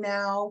anything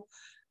now?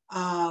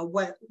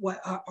 What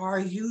are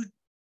you,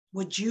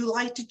 would you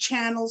like to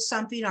channel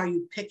something? Are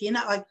you picking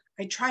up? Like,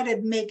 I try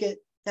to make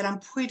it that I'm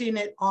putting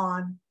it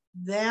on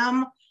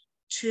them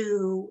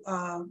to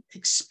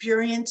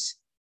experience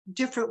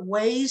different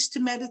ways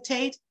to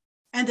meditate.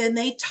 And then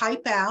they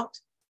type out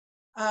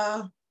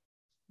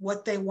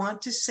what they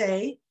want to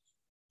say.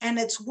 And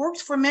it's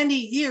worked for many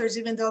years,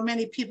 even though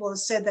many people have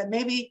said that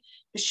maybe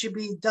it should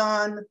be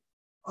done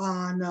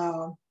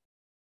on,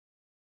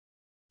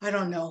 I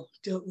don't know,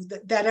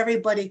 that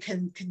everybody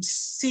can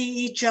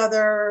see each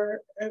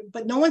other,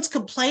 but no one's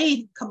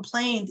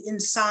complained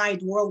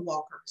inside World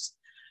Walkers.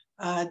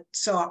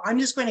 So I'm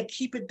just going to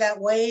keep it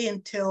that way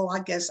until, I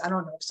guess, I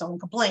don't know if someone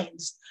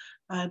complains,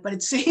 but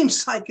it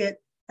seems like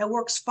it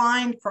works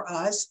fine for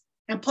us.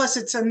 And plus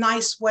it's a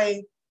nice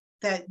way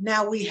that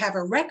now we have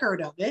a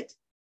record of it.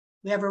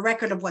 We have a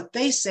record of what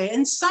they say.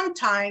 And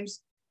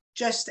sometimes,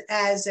 just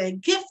as a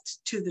gift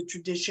to the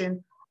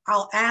tradition,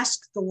 I'll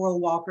ask the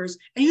World Walkers,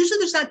 and usually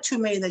there's not too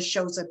many that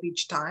shows up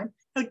each time,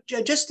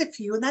 just a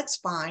few, and that's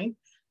fine.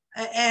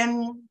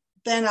 And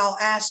then I'll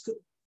ask,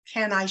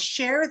 can I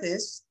share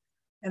this?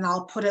 And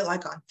I'll put it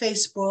like on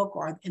Facebook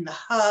or in the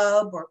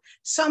hub or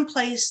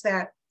someplace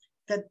that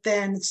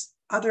then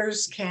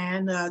others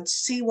can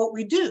see what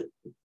we do.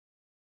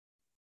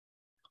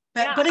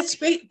 But it's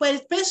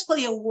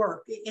basically a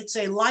work. It's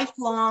a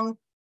lifelong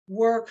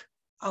work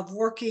of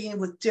working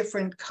with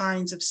different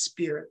kinds of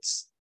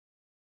spirits.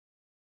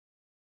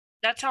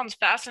 That sounds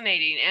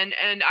fascinating,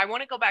 and I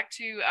want to go back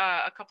to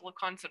a couple of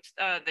concepts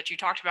that you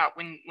talked about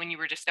when you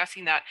were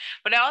discussing that.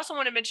 But I also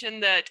want to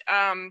mention that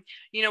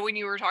when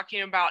you were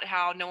talking about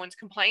how no one's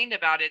complained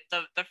about it,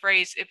 the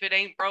phrase "if it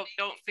ain't broke,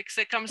 don't fix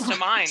it" comes to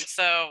mind.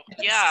 So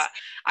yeah, Yes.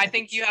 I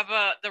think Yes. you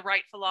have the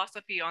right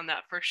philosophy on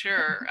that for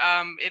sure.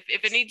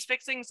 If it needs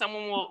fixing,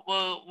 someone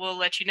will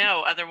let you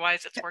know.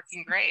 Otherwise, it's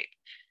working great.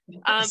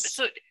 Yes.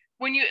 So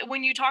when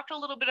you talked a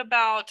little bit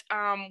about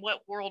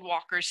what world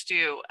walkers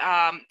do,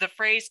 the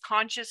phrase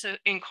 "conscious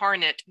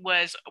incarnate"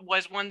 was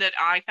one that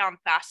I found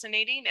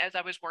fascinating as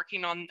I was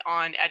working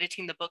on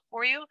editing the book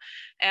for you,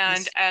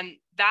 and Yes. and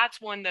that's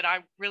one that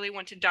I really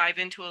want to dive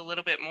into a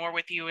little bit more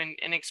with you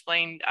and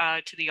explain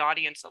to the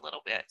audience a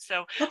little bit.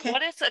 So, Okay.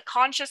 what is a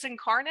conscious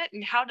incarnate,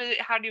 and how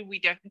do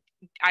we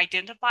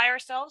identify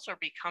ourselves or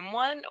become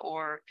one,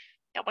 or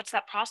yeah, what's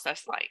that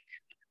process like?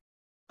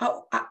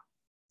 Oh,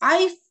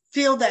 I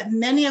feel that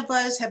many of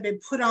us have been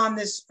put on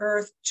this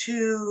earth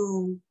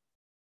to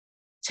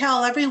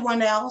tell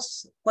everyone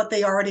else what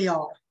they already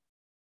are.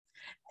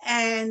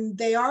 And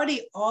they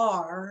already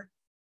are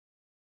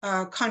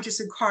conscious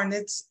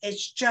incarnates.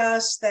 It's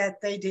just that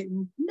they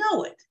didn't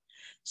know it.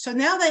 So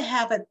now they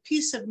have a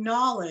piece of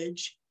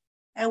knowledge.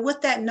 And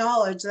with that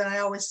knowledge, then I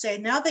always say,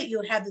 now that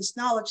you have this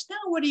knowledge, now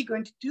what are you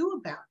going to do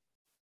about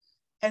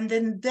it? And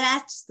then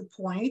that's the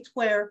point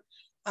where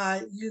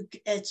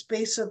it's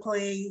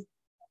basically,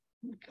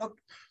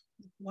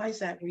 why is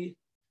that? Okay,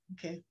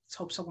 let's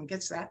hope someone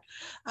gets that.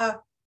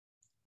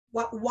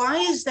 Why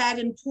is that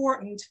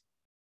important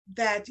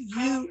that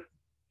you,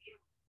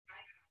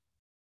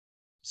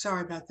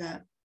 sorry about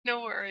that.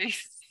 No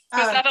worries.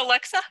 Was Uh, that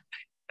Alexa?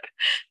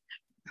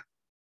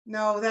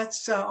 no,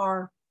 that's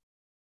our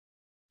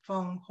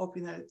phone,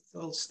 hoping that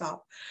it'll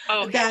stop.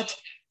 Oh, okay. That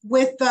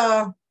with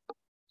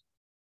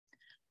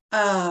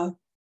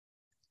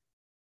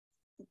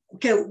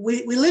okay,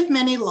 we live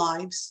many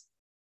lives,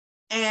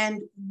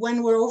 and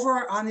when we're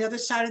over on the other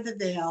side of the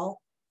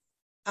veil,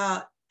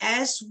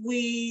 as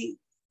we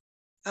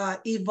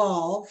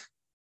evolve,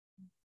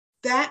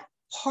 that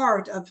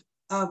part of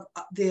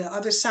the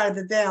other side of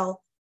the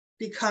veil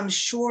becomes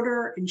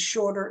shorter and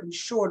shorter and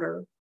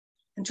shorter,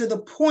 and to the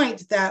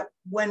point that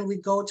when we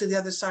go to the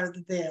other side of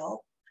the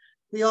veil,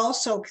 we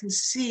also can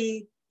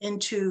see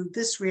into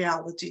this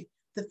reality,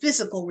 the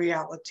physical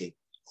reality,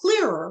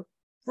 clearer.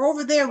 For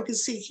over there, we can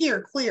see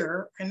here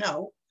clearer, I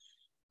know.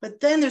 But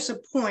then there's a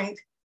point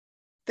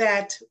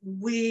that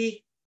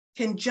we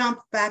can jump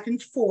back and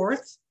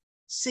forth,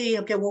 see,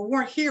 okay, well,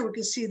 we're here, we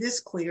can see this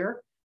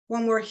clear.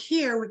 When we're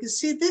here, we can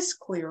see this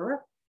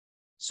clearer.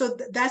 So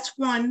that's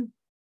one,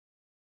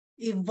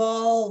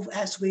 evolve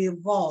as we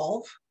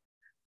evolve.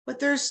 But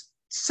there's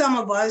some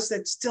of us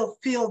that still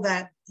feel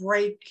that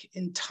break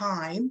in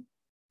time.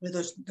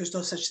 There's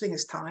no such thing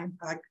as time.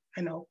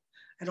 I know.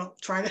 I don't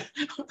try to.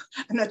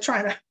 I'm not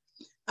trying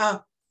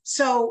to.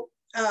 So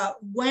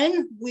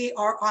when we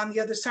are on the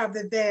other side of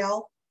the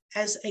veil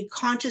as a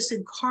conscious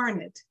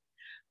incarnate,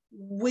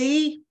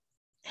 we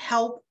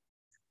help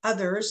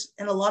others,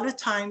 and a lot of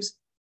times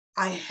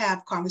I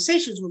have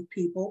conversations with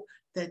people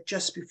that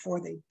just before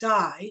they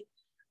die,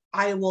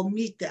 I will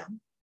meet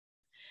them,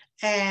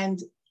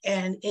 and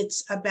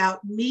it's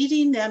about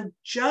meeting them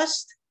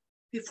just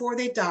before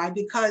they die,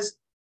 because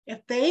if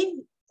they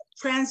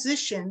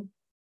transition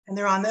and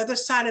they're on the other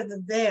side of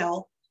the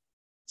veil,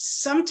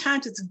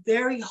 sometimes it's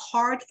very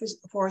hard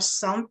for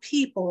some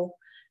people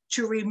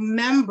to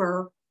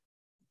remember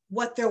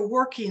what they're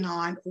working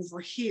on over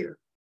here,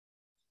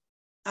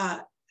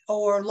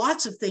 or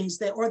lots of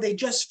things or they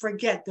just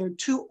forget. They're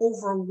too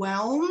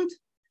overwhelmed.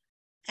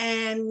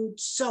 And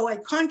so a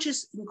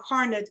conscious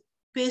incarnate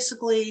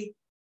basically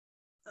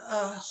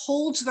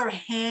holds their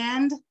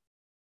hand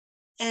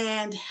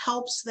and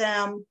helps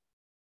them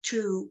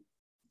to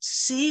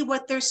see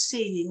what they're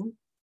seeing.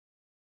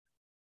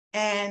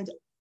 And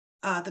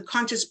the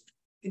conscious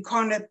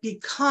incarnate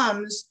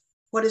becomes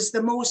what is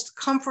the most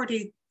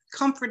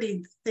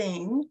comforting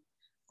thing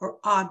or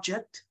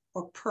object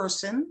or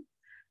person,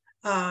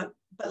 but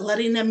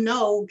letting them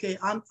know, okay,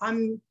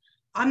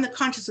 I'm the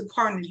conscious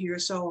incarnate here.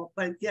 So,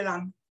 but yet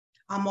I'm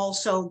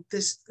also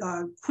this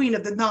queen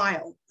of the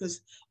Nile,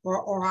 because,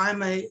 or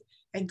I'm a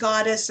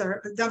goddess,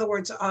 or in other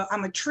words,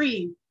 I'm a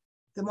tree,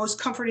 the most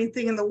comforting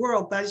thing in the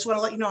world. But I just want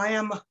to let you know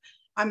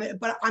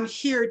but I'm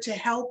here to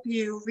help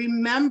you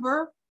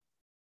remember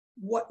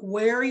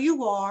where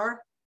you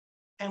are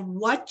and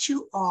what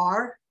you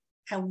are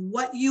and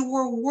what you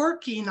were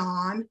working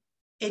on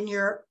in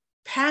your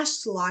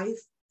past life,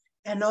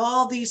 and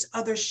all these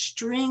other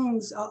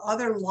strings of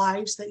other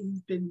lives that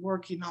you've been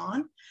working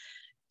on,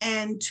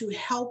 and to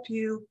help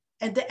you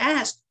and to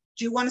ask,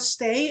 do you want to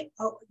stay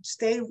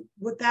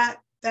with that?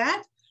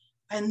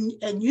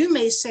 And you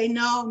may say,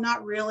 no,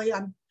 not really.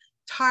 I'm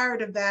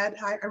tired of that.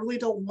 I really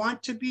don't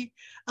want to be,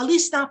 at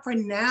least not for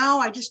now.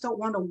 I just don't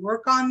want to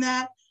work on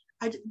that.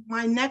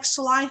 My next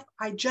life,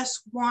 I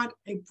just want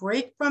a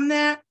break from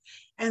that.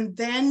 And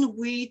then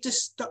we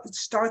just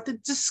start the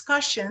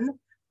discussion.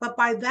 But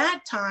by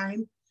that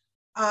time,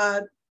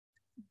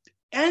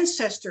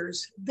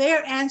 ancestors,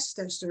 their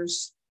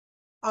ancestors,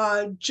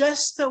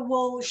 just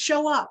will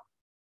show up.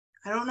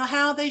 I don't know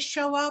how they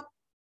show up.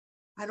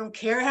 I don't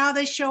care how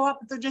they show up.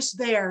 They're just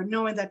there,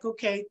 knowing that,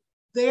 okay,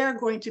 they're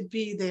going to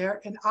be there.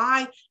 And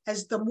I,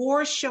 as the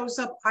more shows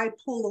up, I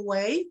pull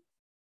away,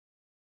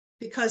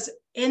 because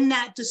in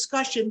that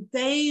discussion,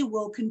 they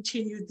will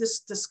continue this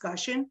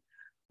discussion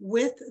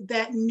with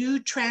that new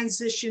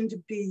transitioned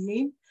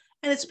being.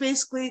 And it's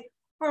basically,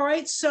 all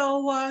right,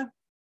 so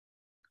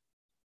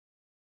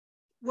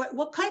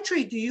what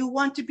country do you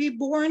want to be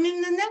born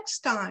in the next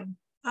time?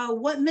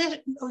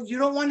 You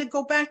don't want to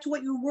go back to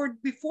what you were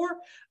before?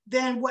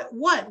 Then what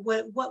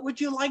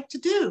would you like to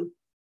do?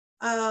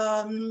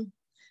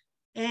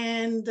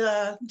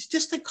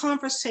 Just a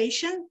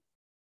conversation.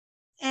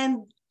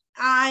 And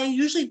I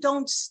usually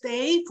don't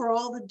stay for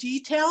all the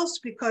details,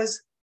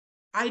 because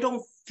I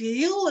don't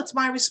feel it's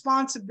my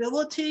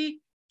responsibility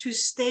to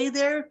stay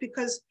there,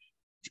 because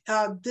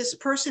this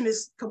person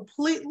is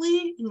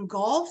completely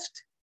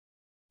engulfed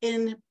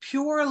in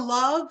pure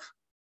love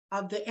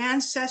of the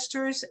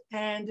ancestors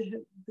and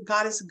the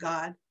goddess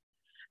God.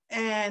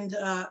 And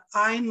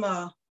I'm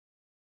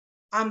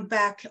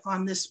back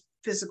on this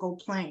physical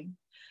plane.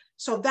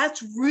 So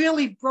that's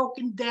really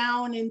broken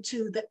down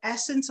into the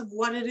essence of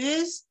what it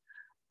is.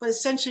 But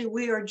essentially,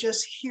 we are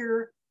just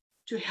here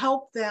to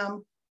help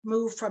them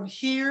move from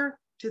here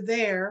to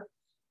there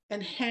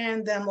and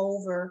hand them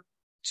over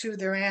to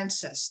their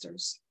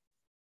ancestors.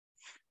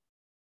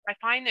 I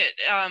find it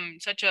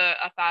such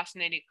a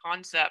fascinating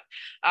concept,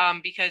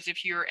 because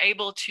if you're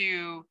able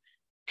to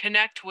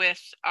connect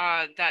with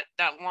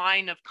that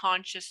line of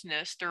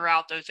consciousness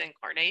throughout those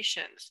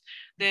incarnations,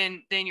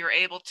 then you're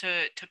able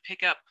to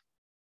pick up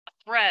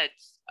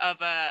threads of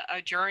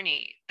a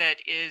journey that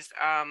is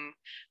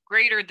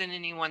greater than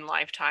any one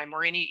lifetime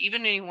or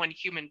even any one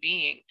human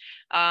being,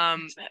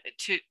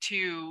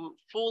 to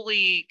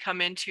fully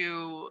come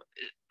into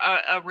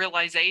a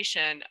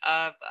realization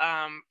of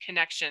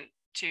connection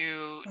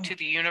to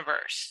the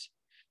universe.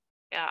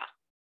 Yeah.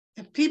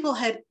 If people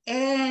had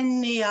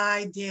any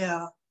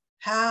idea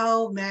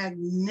how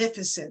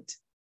magnificent,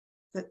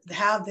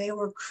 how they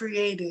were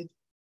created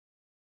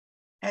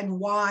and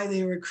why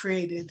they were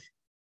created,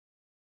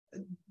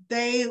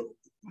 they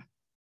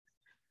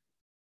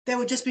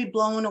would just be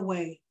blown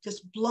away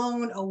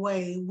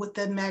with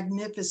the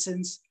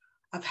magnificence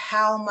of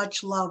how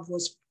much love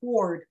was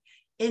poured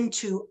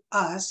into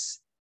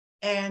us,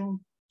 and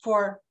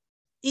for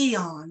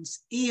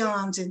eons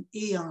and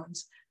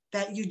eons,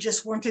 that you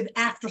just weren't an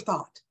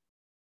afterthought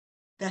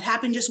that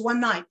happened just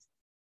one night.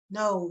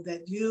 No,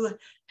 that you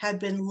had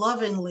been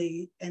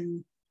lovingly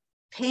and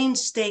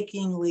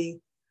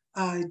painstakingly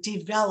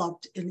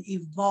developed and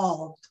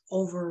evolved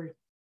over,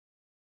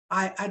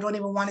 I don't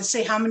even want to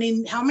say how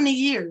many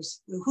years,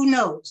 who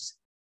knows?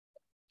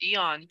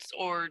 Eons,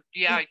 or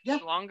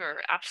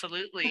longer,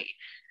 absolutely.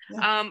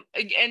 Yeah.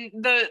 And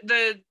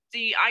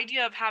the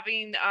idea of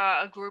having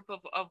a group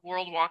of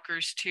world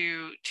walkers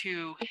to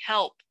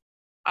help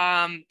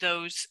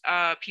those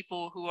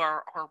people who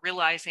are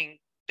realizing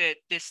that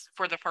this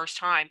for the first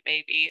time,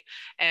 maybe,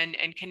 and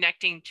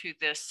connecting to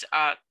this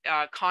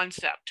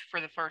concept for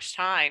the first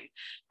time.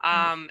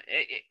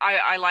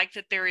 I like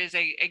that there is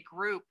a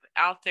group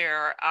out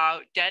there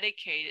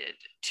dedicated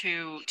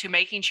to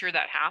making sure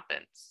that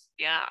happens.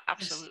 Yeah,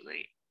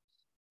 absolutely.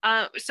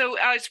 So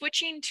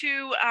switching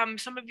to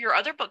some of your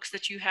other books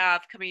that you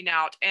have coming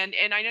out, and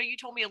I know you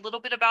told me a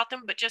little bit about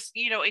them, but just,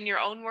 in your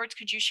own words,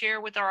 could you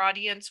share with our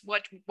audience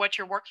what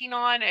you're working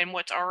on and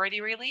what's already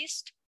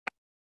released?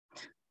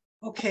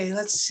 Okay,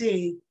 let's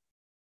see.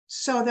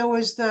 So there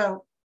was the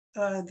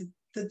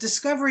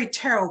Discovery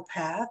Tarot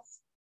Path.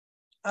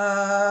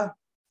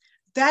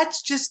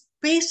 That's just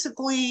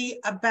basically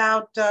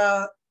about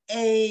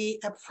a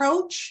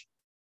approach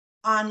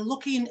on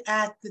looking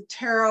at the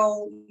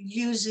tarot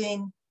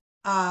using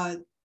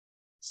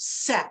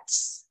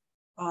sets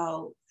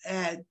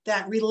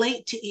that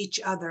relate to each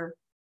other,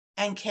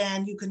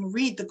 and you can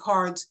read the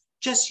cards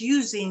just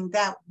using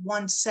that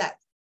one set.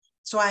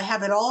 So I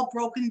have it all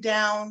broken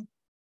down,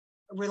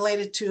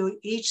 related to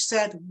each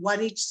set,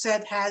 what each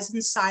set has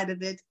inside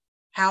of it,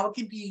 how it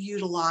can be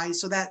utilized.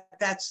 So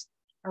that's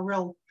a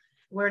real,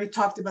 we already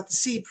talked about the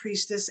Sea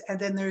Priestess, and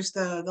then there's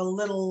the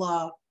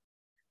little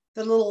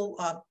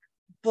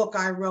book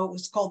I wrote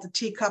was called The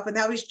Teacup, and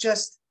that was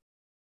just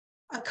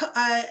a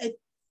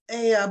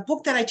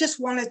book that I just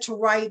wanted to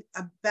write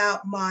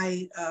about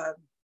my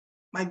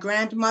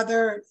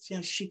grandmother.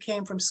 She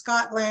came from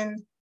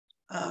Scotland,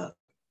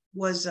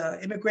 was an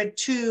immigrant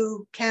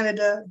to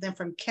Canada, then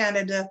from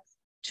Canada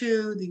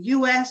to the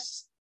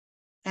US,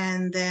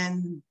 and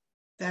then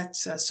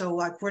that's so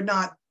like we're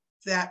not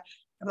that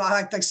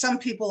like some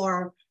people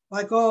are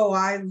like, oh,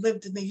 I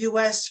lived in the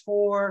US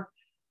for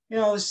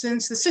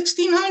since the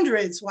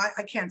 1600s. Well,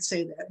 I can't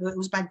say that. It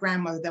was my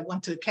grandmother that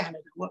went to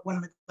Canada. What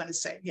am I going to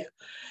say? Yeah,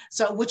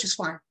 so which is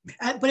fine.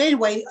 But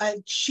anyway,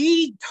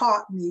 she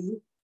taught me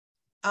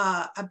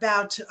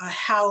about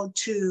how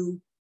to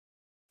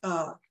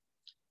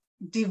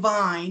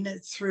divine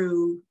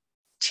through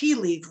tea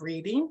leaf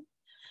reading.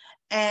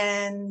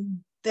 And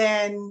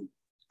then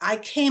I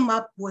came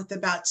up with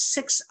about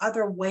 6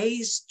 other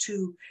ways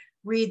to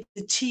read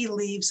the tea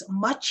leaves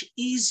much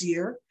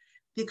easier,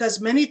 because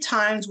many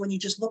times when you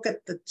just look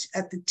at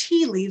the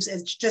tea leaves,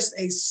 it's just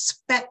a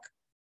speck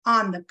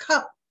on the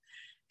cup.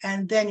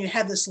 And then you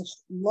have this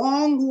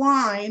long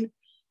line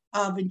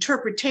of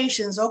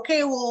interpretations.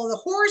 Okay, well, the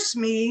horse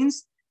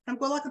means, I'm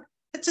going like,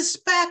 it's a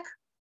speck.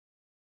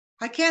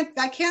 I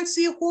can't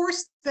see a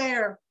horse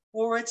there.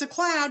 Or it's a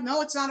cloud.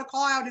 No, it's not a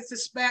cloud, it's a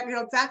speck,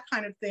 that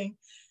kind of thing.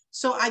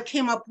 So I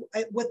came up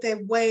with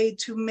a way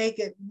to make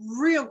it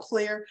real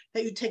clear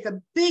that you take a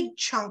big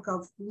chunk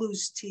of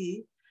loose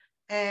tea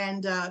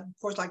and of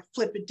course, like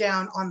flip it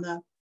down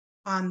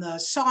on the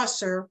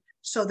saucer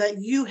so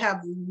that you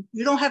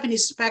don't have any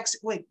specks.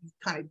 Wait, you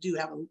kind of do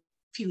have a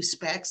few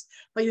specks,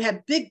 but you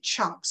have big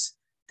chunks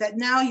that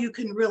now you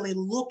can really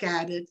look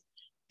at it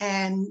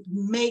and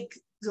make,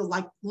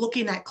 like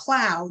looking at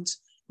clouds.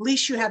 At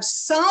least you have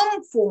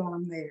some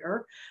form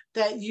there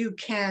that you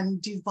can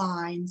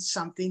divine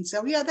something.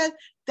 So yeah,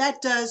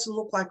 that does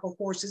look like a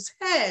horse's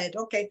head.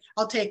 Okay,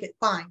 I'll take it,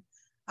 fine.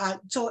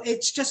 So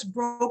it's just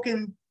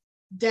broken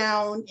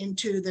down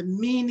into the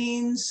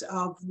meanings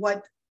of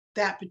what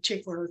that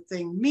particular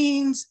thing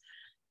means.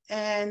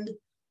 And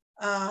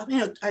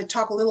I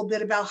talk a little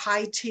bit about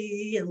high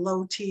tea and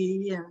low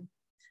tea, and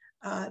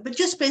but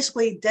just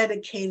basically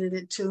dedicated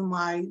it to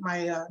my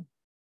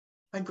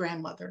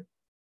grandmother.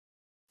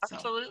 So.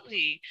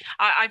 Absolutely.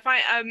 I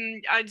find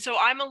so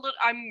I'm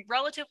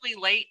relatively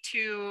late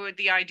to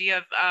the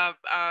idea of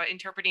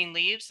interpreting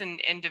leaves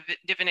and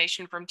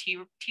divination from tea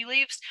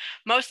leaves,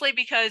 mostly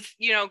because,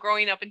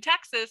 growing up in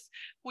Texas,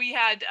 we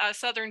had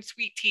Southern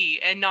sweet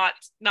tea and not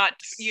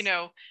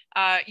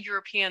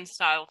European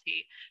style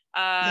tea.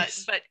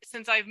 Yes. But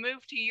since I've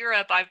moved to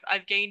Europe,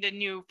 I've gained a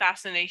new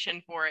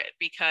fascination for it,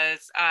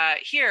 because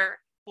here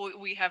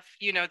we have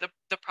the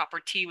proper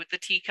tea with the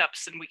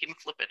teacups, and we can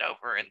flip it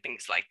over and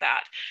things like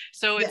that.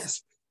 So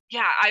it's,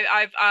 yes.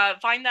 I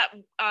find that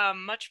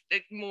much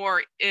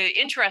more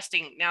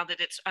interesting now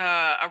that it's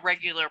a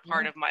regular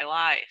part of my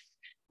life.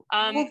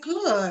 Oh,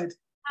 good.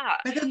 Yeah.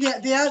 I think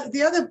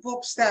the other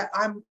books that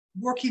I'm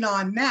working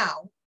on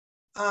now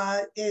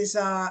is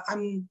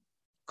I'm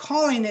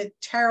calling it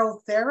tarot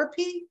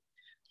therapy,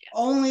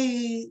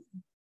 only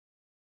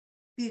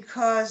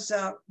because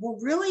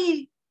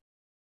really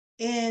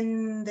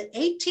in the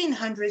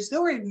 1800s,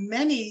 there were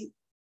many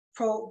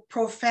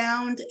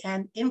profound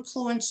and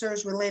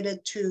influencers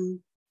related to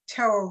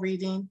tarot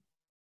reading.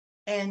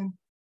 And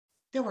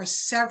there were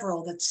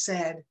several that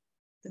said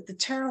that the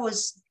tarot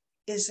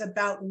is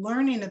about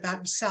learning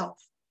about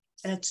yourself,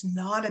 and it's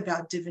not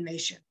about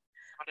divination.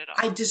 Not at all.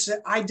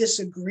 I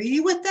disagree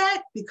with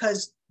that,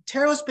 because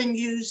tarot's been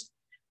used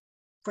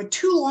for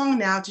too long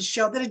now to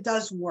show that it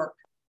does work.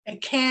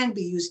 It can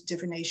be used in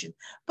divination.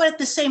 But at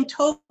the same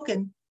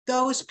token,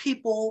 those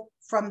people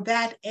from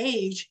that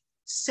age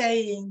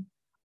saying,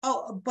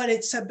 oh, but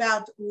it's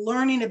about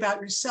learning about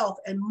yourself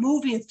and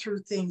moving through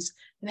things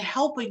and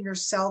helping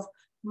yourself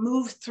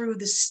move through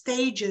the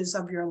stages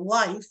of your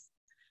life,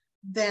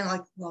 then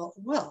like,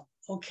 well,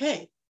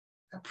 okay,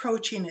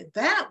 approaching it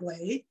that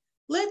way,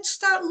 let's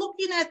start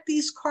looking at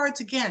these cards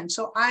again.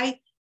 So I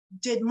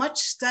did much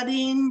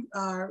studying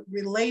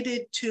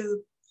related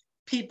to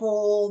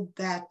people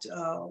that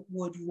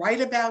would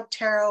write about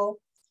tarot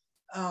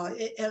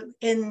in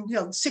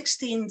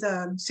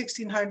 1600s,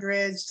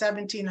 1700s,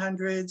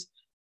 1500,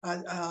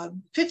 a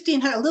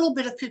little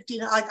bit of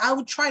 1500. Like I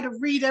would try to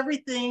read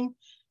everything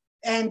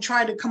and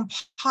try to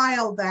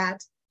compile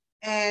that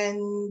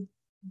and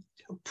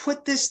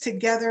put this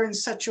together in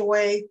such a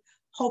way,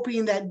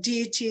 hoping that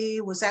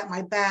deity was at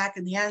my back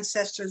and the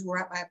ancestors were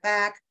at my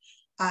back,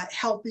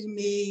 helping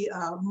me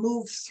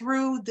move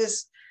through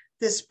this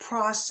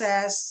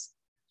process.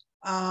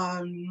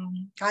 I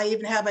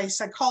even have a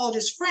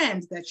psychologist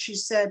friend that she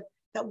said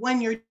that when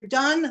you're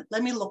done,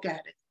 let me look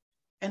at it.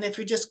 And if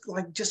you're just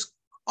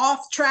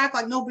off track,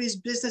 like nobody's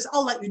business,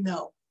 I'll let you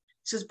know.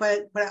 She says,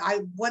 but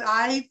what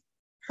I've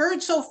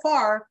heard so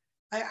far,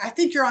 I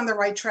think you're on the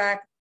right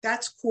track.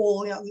 That's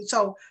cool.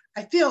 So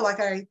I feel like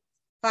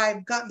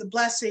I've gotten the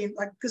blessing,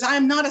 like, because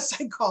I'm not a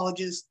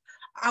psychologist.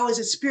 I was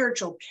a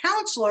spiritual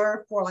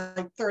counselor for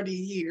like 30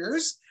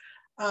 years.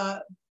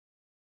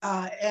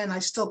 And I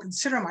still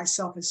consider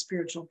myself a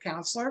spiritual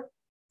counselor,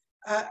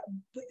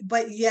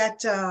 but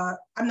yet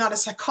I'm not a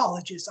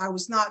psychologist. I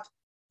was not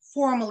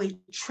formally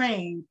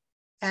trained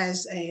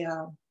as a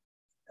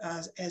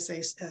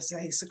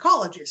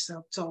psychologist.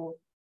 So,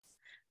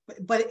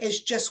 but it's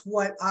just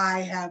what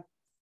other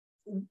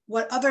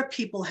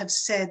people have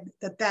said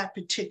that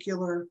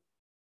particular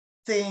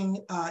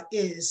thing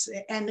is,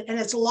 and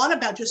it's a lot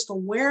about just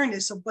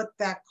awareness of what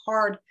that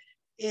card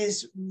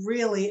is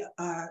really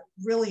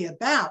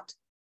about.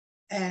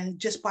 And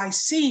just by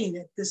seeing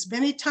it, this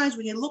many times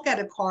when you look at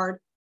a card,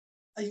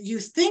 you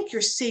think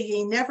you're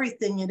seeing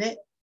everything in it.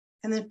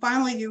 And then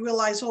finally you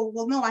realize, oh,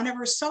 well, no, I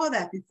never saw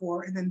that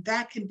before. And then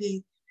that can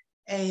be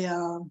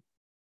a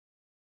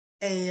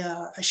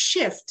a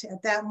shift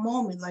at that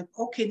moment, like,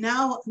 okay,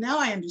 now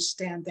I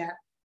understand that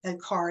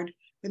card,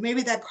 but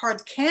maybe that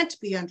card can't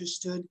be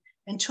understood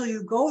until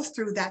you go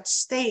through that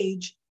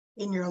stage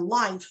in your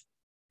life.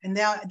 And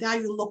now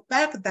you look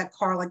back at that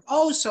card like,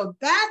 oh, so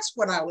that's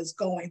what I was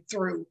going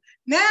through.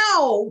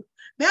 Now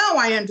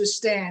I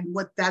understand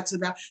what that's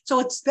about. So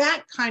it's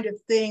that kind of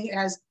thing,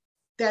 as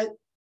that,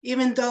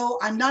 even though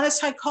I'm not a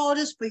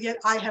psychologist, but yet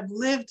I have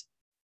lived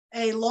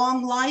a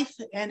long life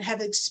and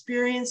have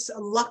experienced,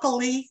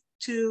 luckily,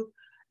 to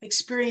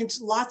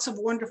experience lots of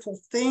wonderful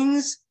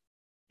things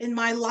in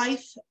my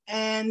life.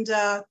 And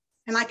I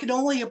can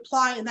only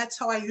apply, and that's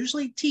how I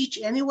usually teach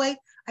anyway.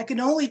 I can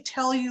only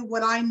tell you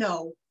what I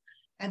know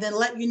and then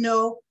let you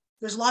know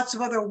there's lots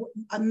of other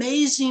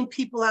amazing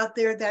people out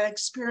there that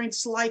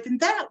experience life in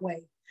that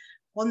way.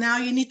 Well, now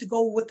you need to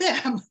go with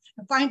them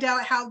and find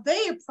out how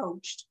they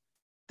approached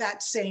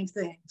that same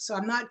thing. So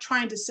I'm not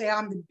trying to say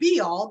I'm the be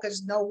all,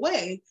 because no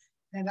way,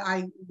 and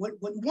I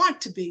wouldn't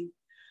want to be.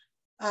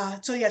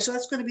 So that's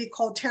going to be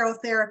called Tarot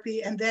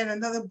Therapy. And then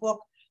another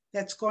book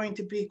that's going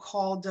to be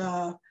called,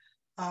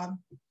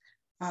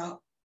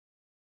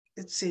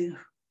 let's see,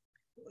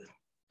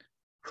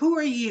 Who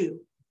Are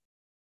You?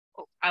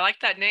 Oh, I like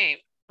that name.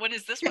 What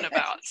is this one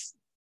about?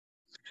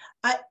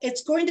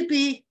 It's going to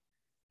be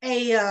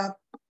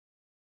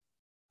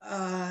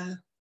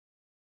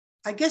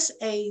I guess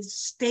a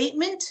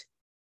statement,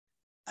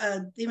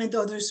 even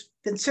though there's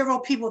been several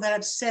people that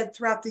have said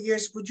throughout the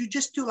years, would you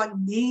just do like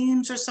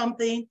memes or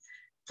something,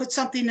 put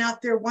something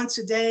out there once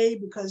a day,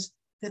 because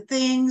the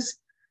things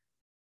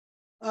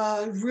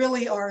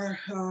really are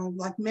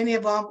like many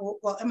of them,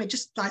 well, I mean,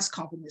 just nice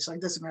compliments, so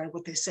it doesn't matter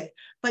what they say.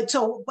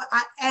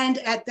 And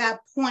at that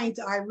point,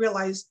 I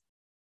realized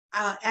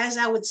as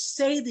I would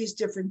say these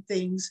different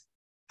things,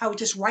 I would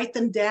just write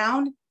them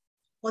down.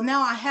 Well,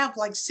 now I have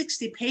like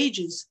 60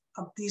 pages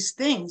of these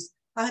things.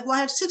 I think, well,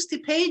 I have 60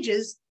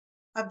 pages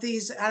of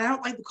these, and I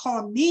don't like to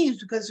call them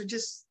memes because they're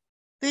just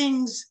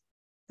things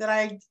that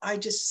I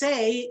just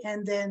say,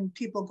 and then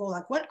people go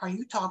like, what are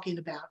you talking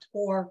about?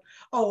 Or,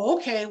 oh,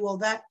 okay, well,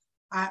 that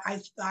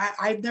I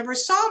never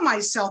saw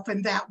myself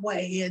in that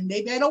way, and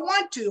maybe I don't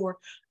want to.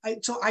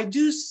 So I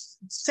do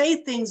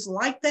say things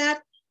like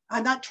that.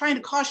 I'm not trying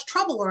to cause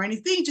trouble or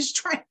anything, just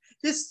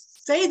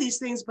say these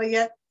things, but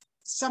yet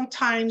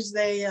sometimes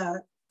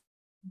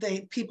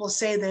people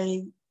say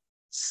they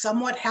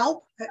somewhat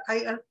help.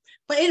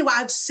 But anyway,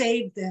 I've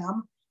saved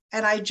them,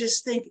 and I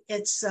just think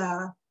it's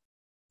I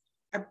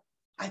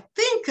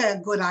think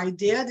a good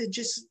idea to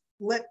just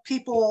let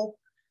people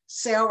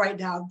say, all right,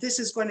 now this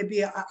is going to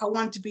be, I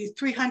want it to be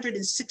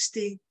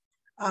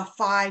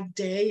 365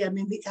 day. I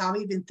mean, I'm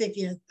even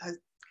thinking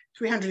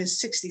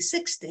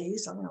 366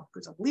 days, I don't know,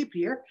 because of leap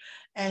year,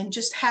 and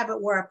just have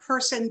it where a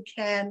person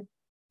can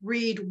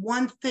read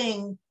one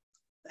thing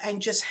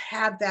and just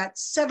have that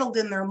settled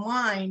in their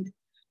mind,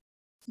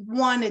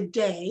 one a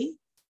day.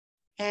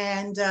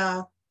 And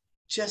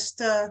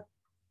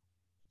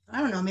I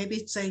don't know, maybe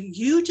it's a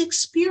huge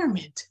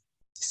experiment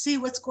to see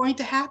what's going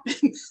to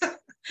happen.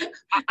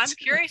 I'm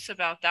curious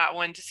about that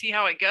one, to see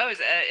how it goes,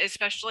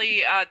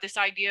 especially this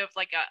idea of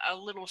like a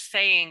little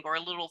saying or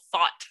a little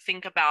thought to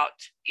think about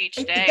each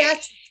day.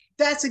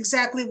 That's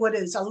exactly what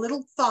it is, a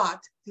little thought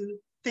to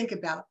think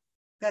about.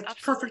 That's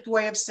Absolutely. Perfect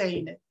way of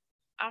saying it.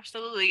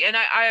 Absolutely. And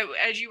I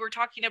as you were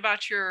talking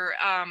about your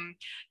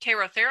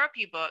tarot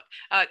therapy book,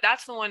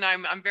 that's the one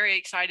I'm very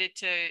excited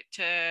to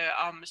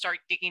start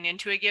digging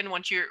into again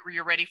once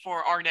you're ready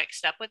for our next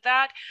step with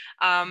that.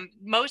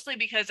 Mostly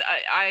because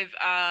I've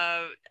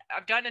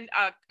done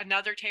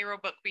another tarot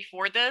book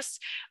before this,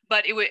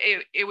 but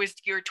it was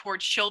geared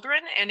towards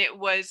children, and it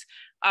was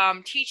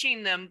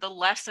teaching them the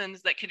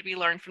lessons that could be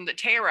learned from the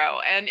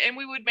tarot, and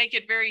we would make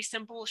it very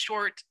simple,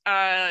 short,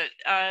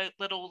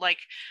 little like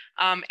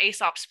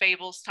Aesop's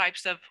fables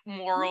types of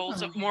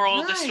morals,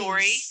 moral of the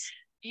story.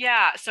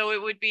 Yeah, so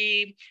it would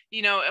be,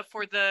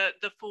 for the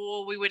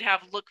fool, we would have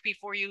look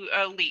before you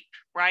leap,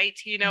 right?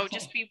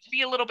 Just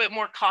be a little bit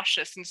more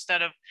cautious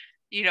instead of,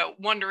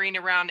 wandering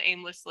around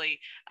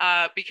aimlessly,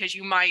 because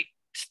you might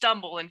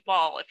stumble and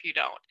fall if you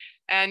don't.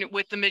 And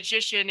with the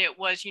magician, it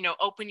was,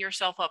 open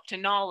yourself up to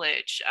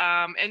knowledge.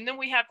 And then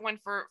we had one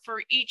for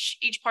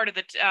each part of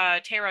the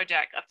tarot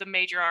deck of the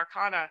major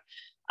arcana,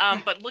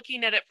 but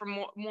looking at it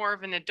from more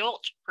of an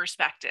adult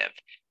perspective,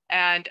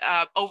 and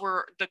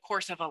over the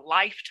course of a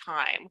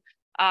lifetime.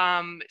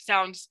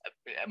 Sounds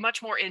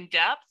much more in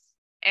depth,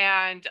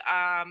 and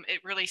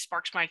it really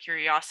sparked my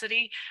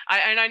curiosity.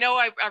 I know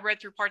I read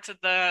through parts of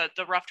the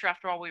rough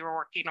draft while we were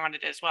working on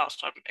it as well,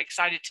 so I'm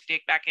excited to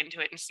dig back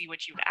into it and see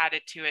what you've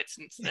added to it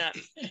since then.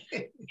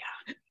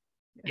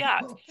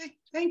 Yeah. Well,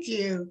 thank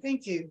you.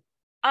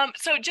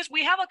 So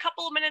we have a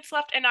couple of minutes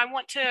left, and I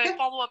want to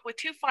follow up with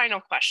two final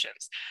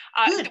questions.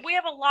 We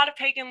have a lot of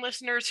pagan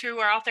listeners who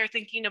are out there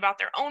thinking about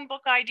their own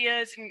book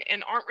ideas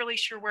and aren't really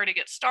sure where to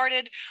get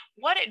started.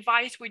 What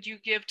advice would you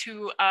give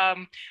to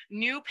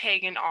new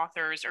pagan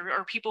authors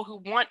or people who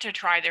want to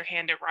try their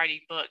hand at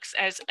writing books,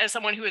 as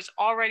someone who has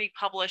already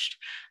published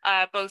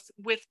both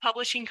with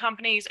publishing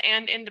companies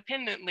and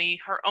independently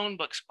her own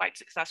books quite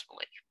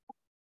successfully?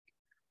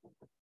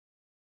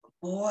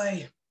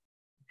 Boy.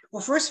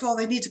 Well, first of all,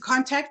 they need to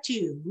contact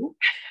you.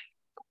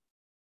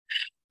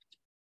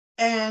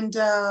 And,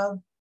 I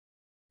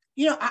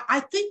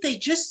think they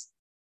just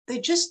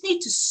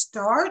need to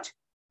start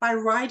by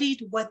writing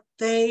what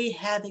they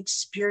have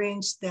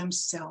experienced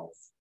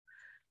themselves.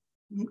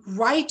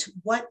 Write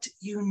what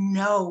you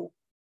know.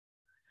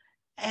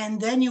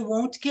 And then you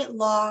won't get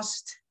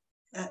lost.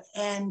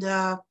 And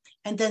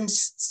then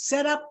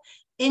set up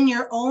in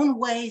your own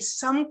way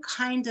some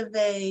kind of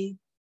a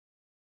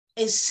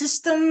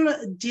system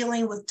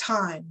dealing with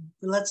time.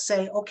 Let's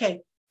say,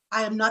 okay,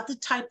 I am not the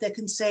type that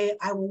can say,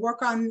 I will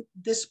work on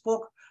this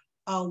book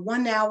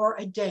 1 hour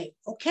a day.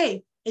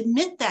 Okay,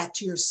 admit that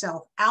to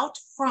yourself out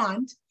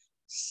front,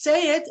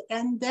 say it,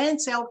 and then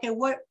say, okay,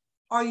 what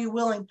are you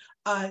willing?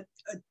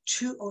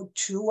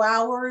 2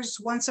 hours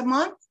once a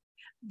month?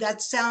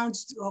 That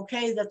sounds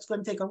okay. That's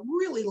going to take a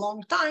really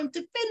long time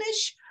to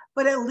finish,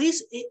 but at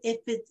least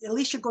at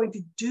least you're going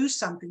to do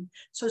something.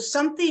 So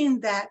something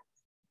that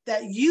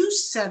you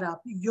set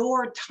up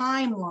your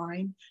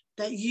timeline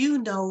that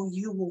you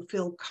will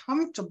feel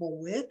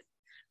comfortable with,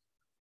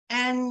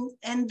 and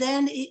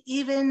then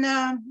even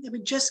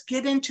just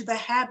get into the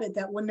habit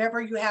that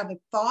whenever you have a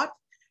thought,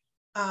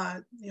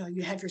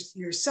 you have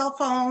your cell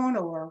phone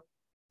or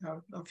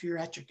if you're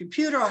at your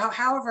computer or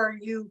however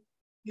you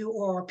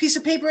or a piece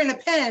of paper and a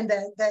pen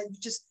that you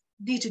just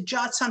need to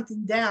jot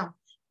something down.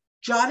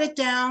 Jot it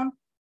down,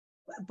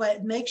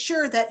 but make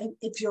sure that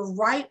if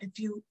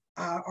you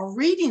are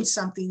reading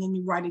something and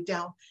you write it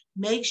down,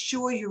 make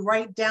sure you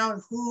write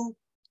down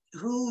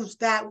who's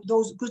that,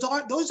 those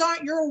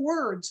aren't your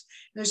words.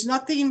 There's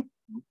nothing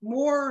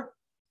more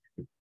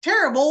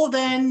terrible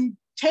than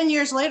 10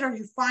 years later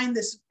you find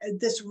this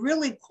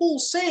really cool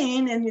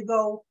saying and you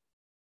go,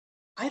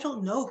 I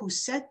don't know who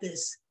said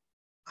this.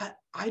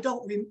 I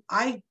don't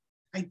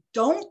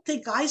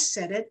think I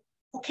said it.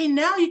 Okay,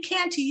 now you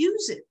can't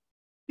use it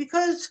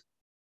because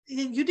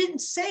you didn't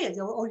say it,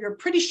 or you're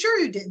pretty sure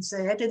you didn't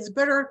say it. It's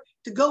better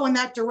to go in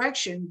that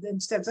direction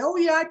instead of say, oh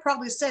yeah, I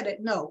probably said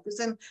it. No, because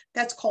then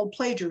that's called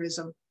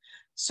plagiarism.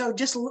 So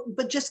just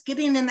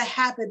getting in the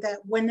habit that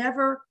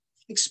whenever,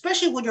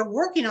 especially when you're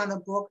working on a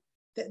book,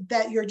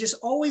 that you're just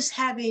always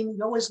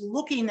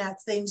looking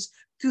at things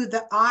through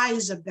the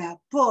eyes of that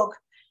book,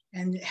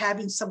 and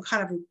having some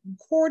kind of a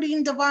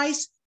recording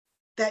device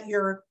that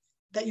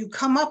you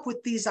come up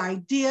with these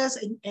ideas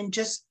and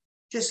just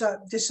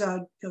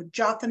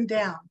jot them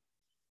down.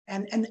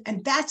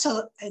 And that's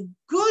a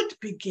good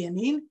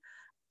beginning.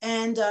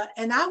 And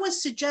I would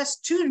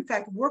suggest too, in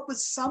fact, work with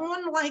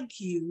someone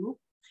like you,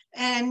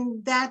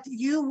 and that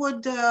you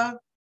would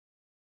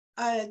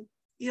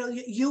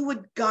you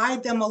would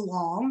guide them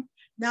along.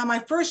 Now, my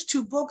first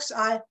 2 books,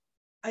 I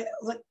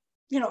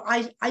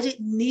didn't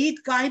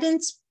need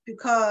guidance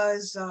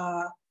because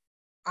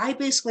I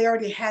basically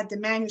already had the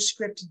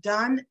manuscript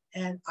done,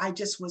 and I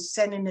just was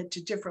sending it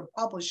to different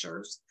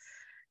publishers.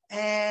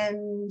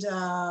 And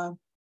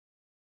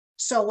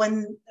so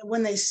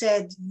when they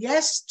said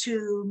yes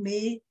to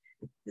me,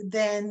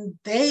 then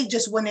they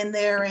just went in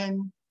there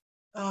and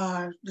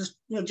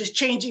just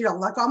changed,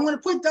 like I'm going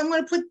to put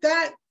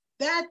that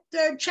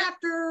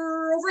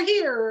chapter over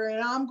here,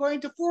 and I'm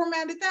going to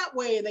format it that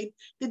way.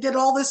 They did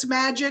all this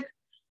magic,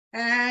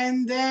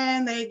 and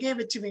then they gave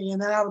it to me,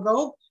 and then I would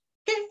go,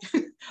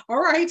 okay, all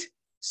right.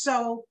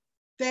 So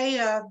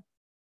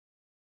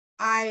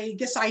I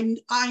guess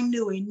I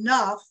knew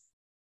enough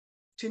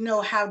to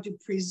know how to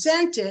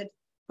present it,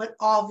 but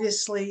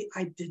obviously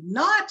I did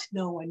not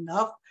know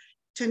enough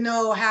to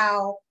know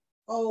how,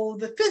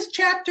 the 5th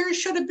chapter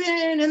should have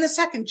been in the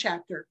 2nd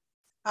chapter.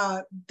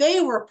 They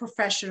were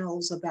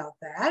professionals about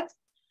that.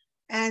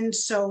 And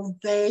so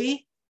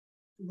they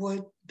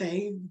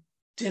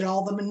did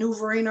all the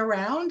maneuvering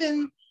around,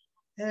 and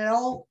it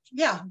all,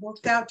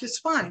 worked out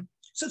just fine.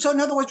 So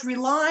in other words,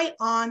 rely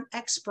on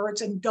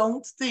experts and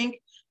don't think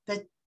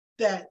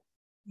that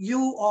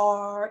you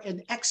are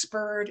an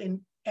expert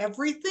in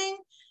everything,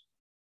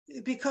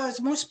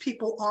 because most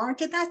people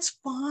aren't, and that's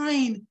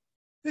fine.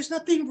 There's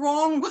nothing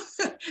wrong with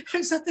it.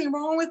 There's nothing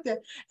wrong with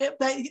it.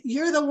 But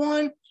you're the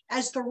one,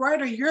 as the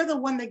writer, you're the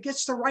one that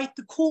gets to write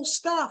the cool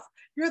stuff.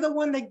 You're the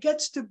one that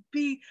gets to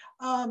be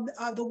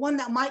the one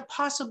that might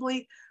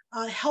possibly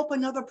help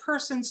another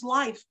person's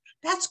life.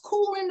 That's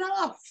cool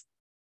enough.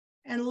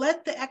 And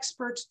let the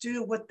experts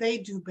do what they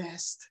do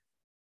best.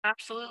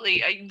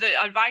 Absolutely.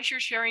 The advice you're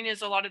sharing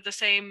is a lot of the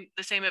same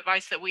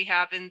advice that we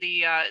have in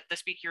the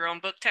Speak Your Own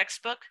Book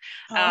textbook,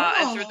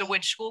 and through the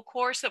Witch School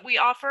course that we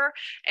offer.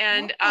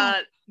 And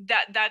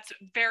that's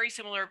very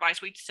similar advice.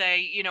 We'd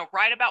say,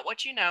 write about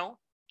what you know.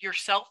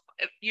 yourself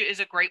is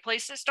a great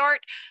place to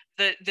start.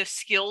 The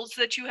skills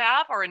that you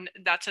have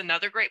that's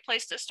another great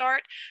place to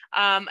start.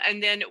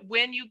 And then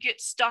when you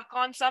get stuck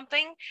on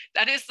something,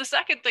 that is the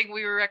second thing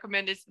we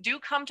recommend, is do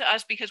come to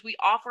us, because we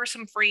offer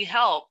some free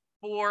help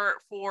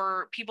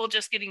for people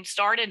just getting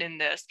started in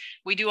this.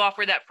 We do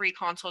offer that free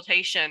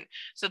consultation,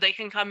 so they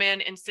can come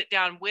in and sit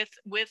down with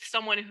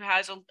someone who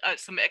has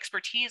some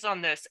expertise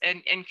on this,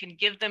 and can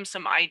give them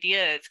some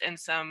ideas and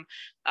some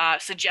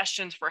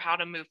suggestions for how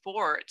to move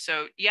forward.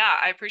 So yeah,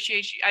 I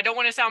appreciate you. I don't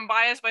want to sound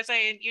biased by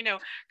saying,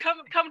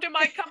 come to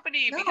my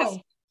company, because,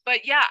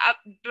 but yeah,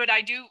 but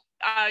I do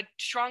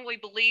strongly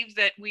believe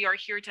that we are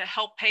here to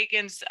help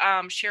pagans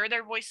share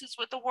their voices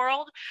with the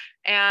world.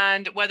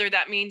 And whether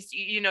that means,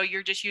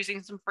 you're just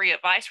using some free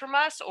advice from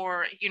us,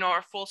 or,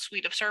 our full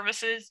suite of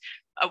services,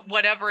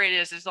 whatever it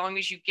is, as long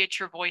as you get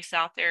your voice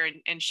out there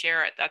and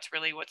share it, that's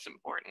really what's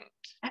important.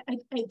 And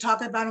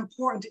talk about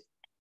important.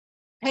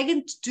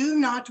 Pagans do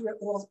not,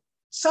 well,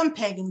 some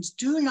pagans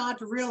do not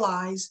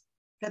realize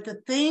that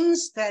the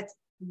things that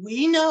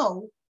we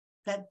know,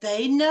 that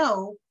they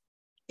know,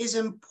 is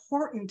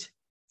important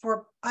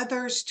for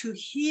others to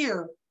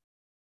hear.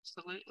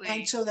 Absolutely.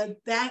 And so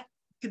that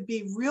could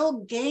be real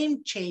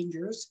game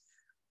changers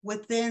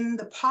within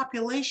the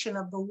population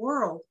of the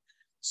world.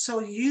 So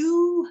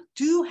you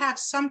do have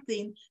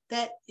something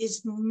that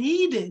is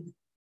needed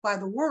by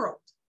the world.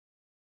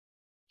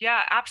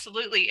 Yeah,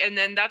 absolutely. And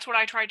then that's what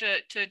I try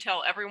to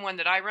tell everyone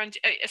that I run,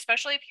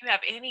 especially if you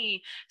have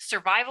any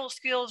survival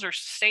skills or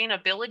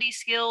sustainability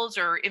skills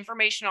or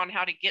information on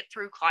how to get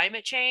through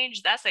climate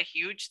change. That's a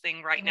huge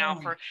thing right now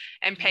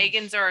and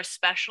pagans are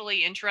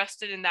especially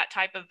interested in that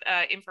type of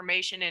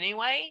information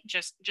anyway,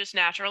 just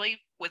naturally,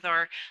 with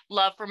our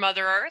love for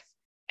Mother Earth.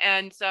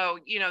 And so,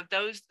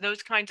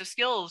 those kinds of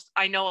skills,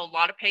 I know a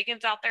lot of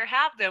pagans out there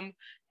have them,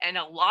 and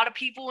a lot of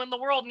people in the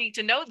world need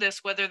to know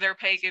this, whether they're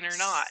pagan or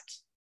not.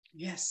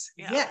 Yes,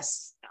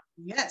 yes.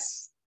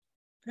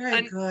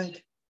 Very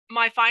good.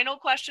 My final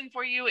question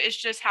for you is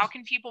just, how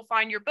can people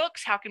find your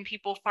books? How can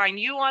people find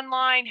you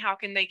online? How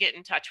can they get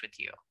in touch with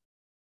you?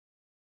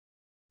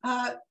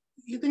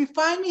 You can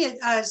find me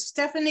at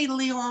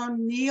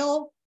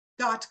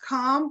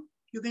StephanieLeonNeal.com.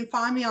 You can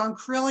find me on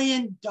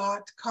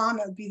Correllian.com.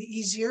 That would be the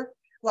easier.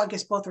 Well, I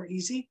guess both are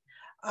easy.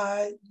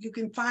 You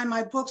can find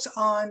my books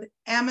on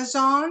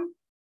Amazon.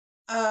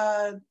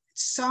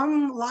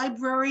 Some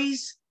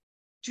libraries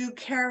do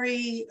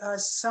carry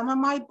some of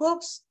my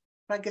books,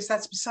 but I guess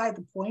that's beside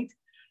the point.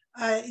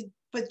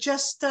 But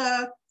just,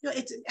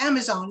 it's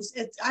Amazon.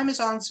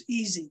 Amazon's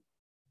easy.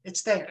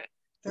 It's there. Okay.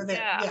 They're there.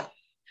 Yeah.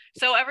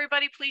 So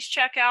everybody, please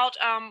check out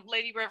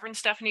Lady Reverend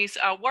Stephanie's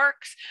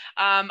works.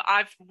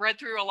 I've read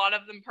through a lot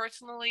of them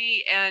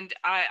personally, and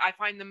I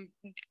find them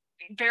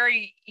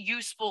very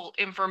useful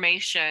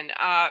information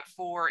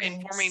for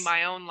informing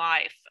my own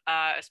life,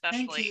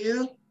 especially. Thank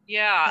you.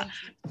 Yeah.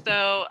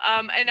 So,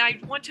 and I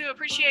want to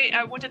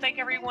thank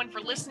everyone for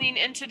listening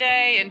in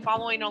today and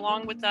following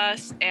along with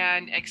us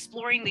and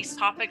exploring these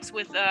topics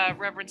with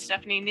Reverend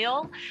Stephanie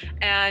Neal.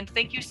 And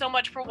thank you so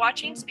much for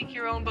watching Speak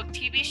Your Own Book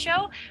TV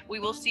show. We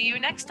will see you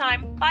next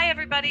time. Bye,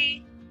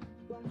 everybody.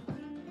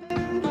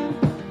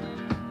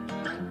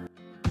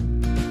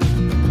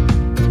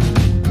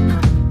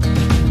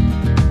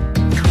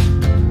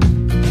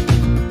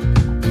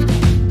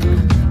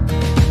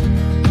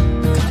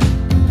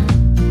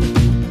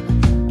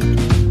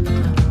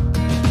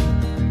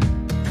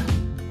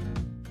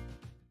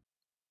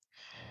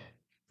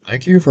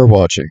 Thank you for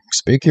watching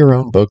Speak Your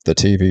Own Book the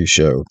TV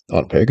show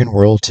on Pagan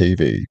World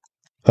TV,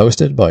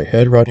 hosted by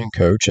head writing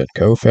coach and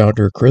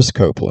co-founder Krys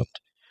Copeland.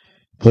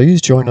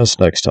 Please join us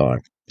next time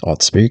on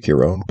Speak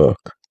Your Own Book.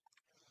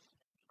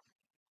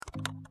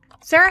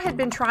 Sarah had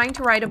been trying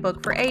to write a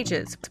book for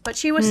ages, but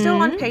she was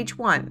still on page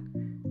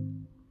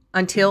 1,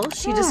 until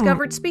she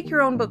discovered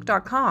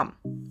SpeakYourOwnBook.com.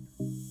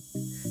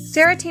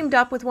 Sarah teamed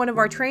up with one of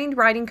our trained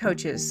writing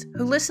coaches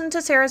who listened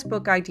to Sarah's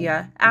book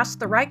idea, asked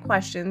the right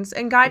questions,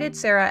 and guided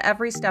Sarah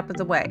every step of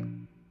the way.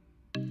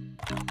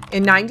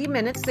 In 90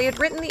 minutes, they had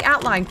written the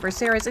outline for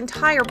Sarah's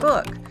entire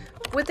book.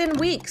 Within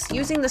weeks,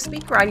 using the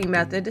speak writing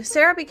method,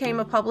 Sarah became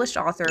a published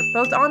author,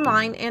 both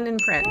online and in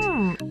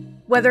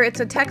print. Whether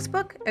it's a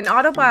textbook, an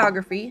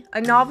autobiography,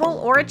 a novel,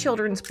 or a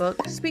children's book,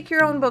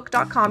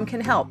 SpeakYourOwnBook.com can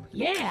help.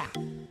 Yeah!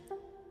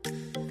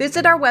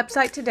 Visit our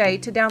website today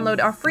to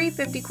download our free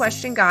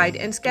 50-question guide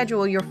and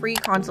schedule your free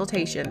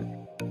consultation.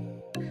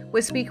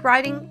 With Speak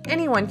Writing,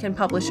 anyone can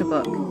publish a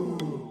book.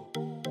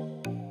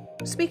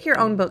 Speak your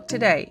own book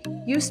today.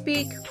 You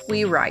speak,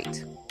 we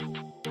write.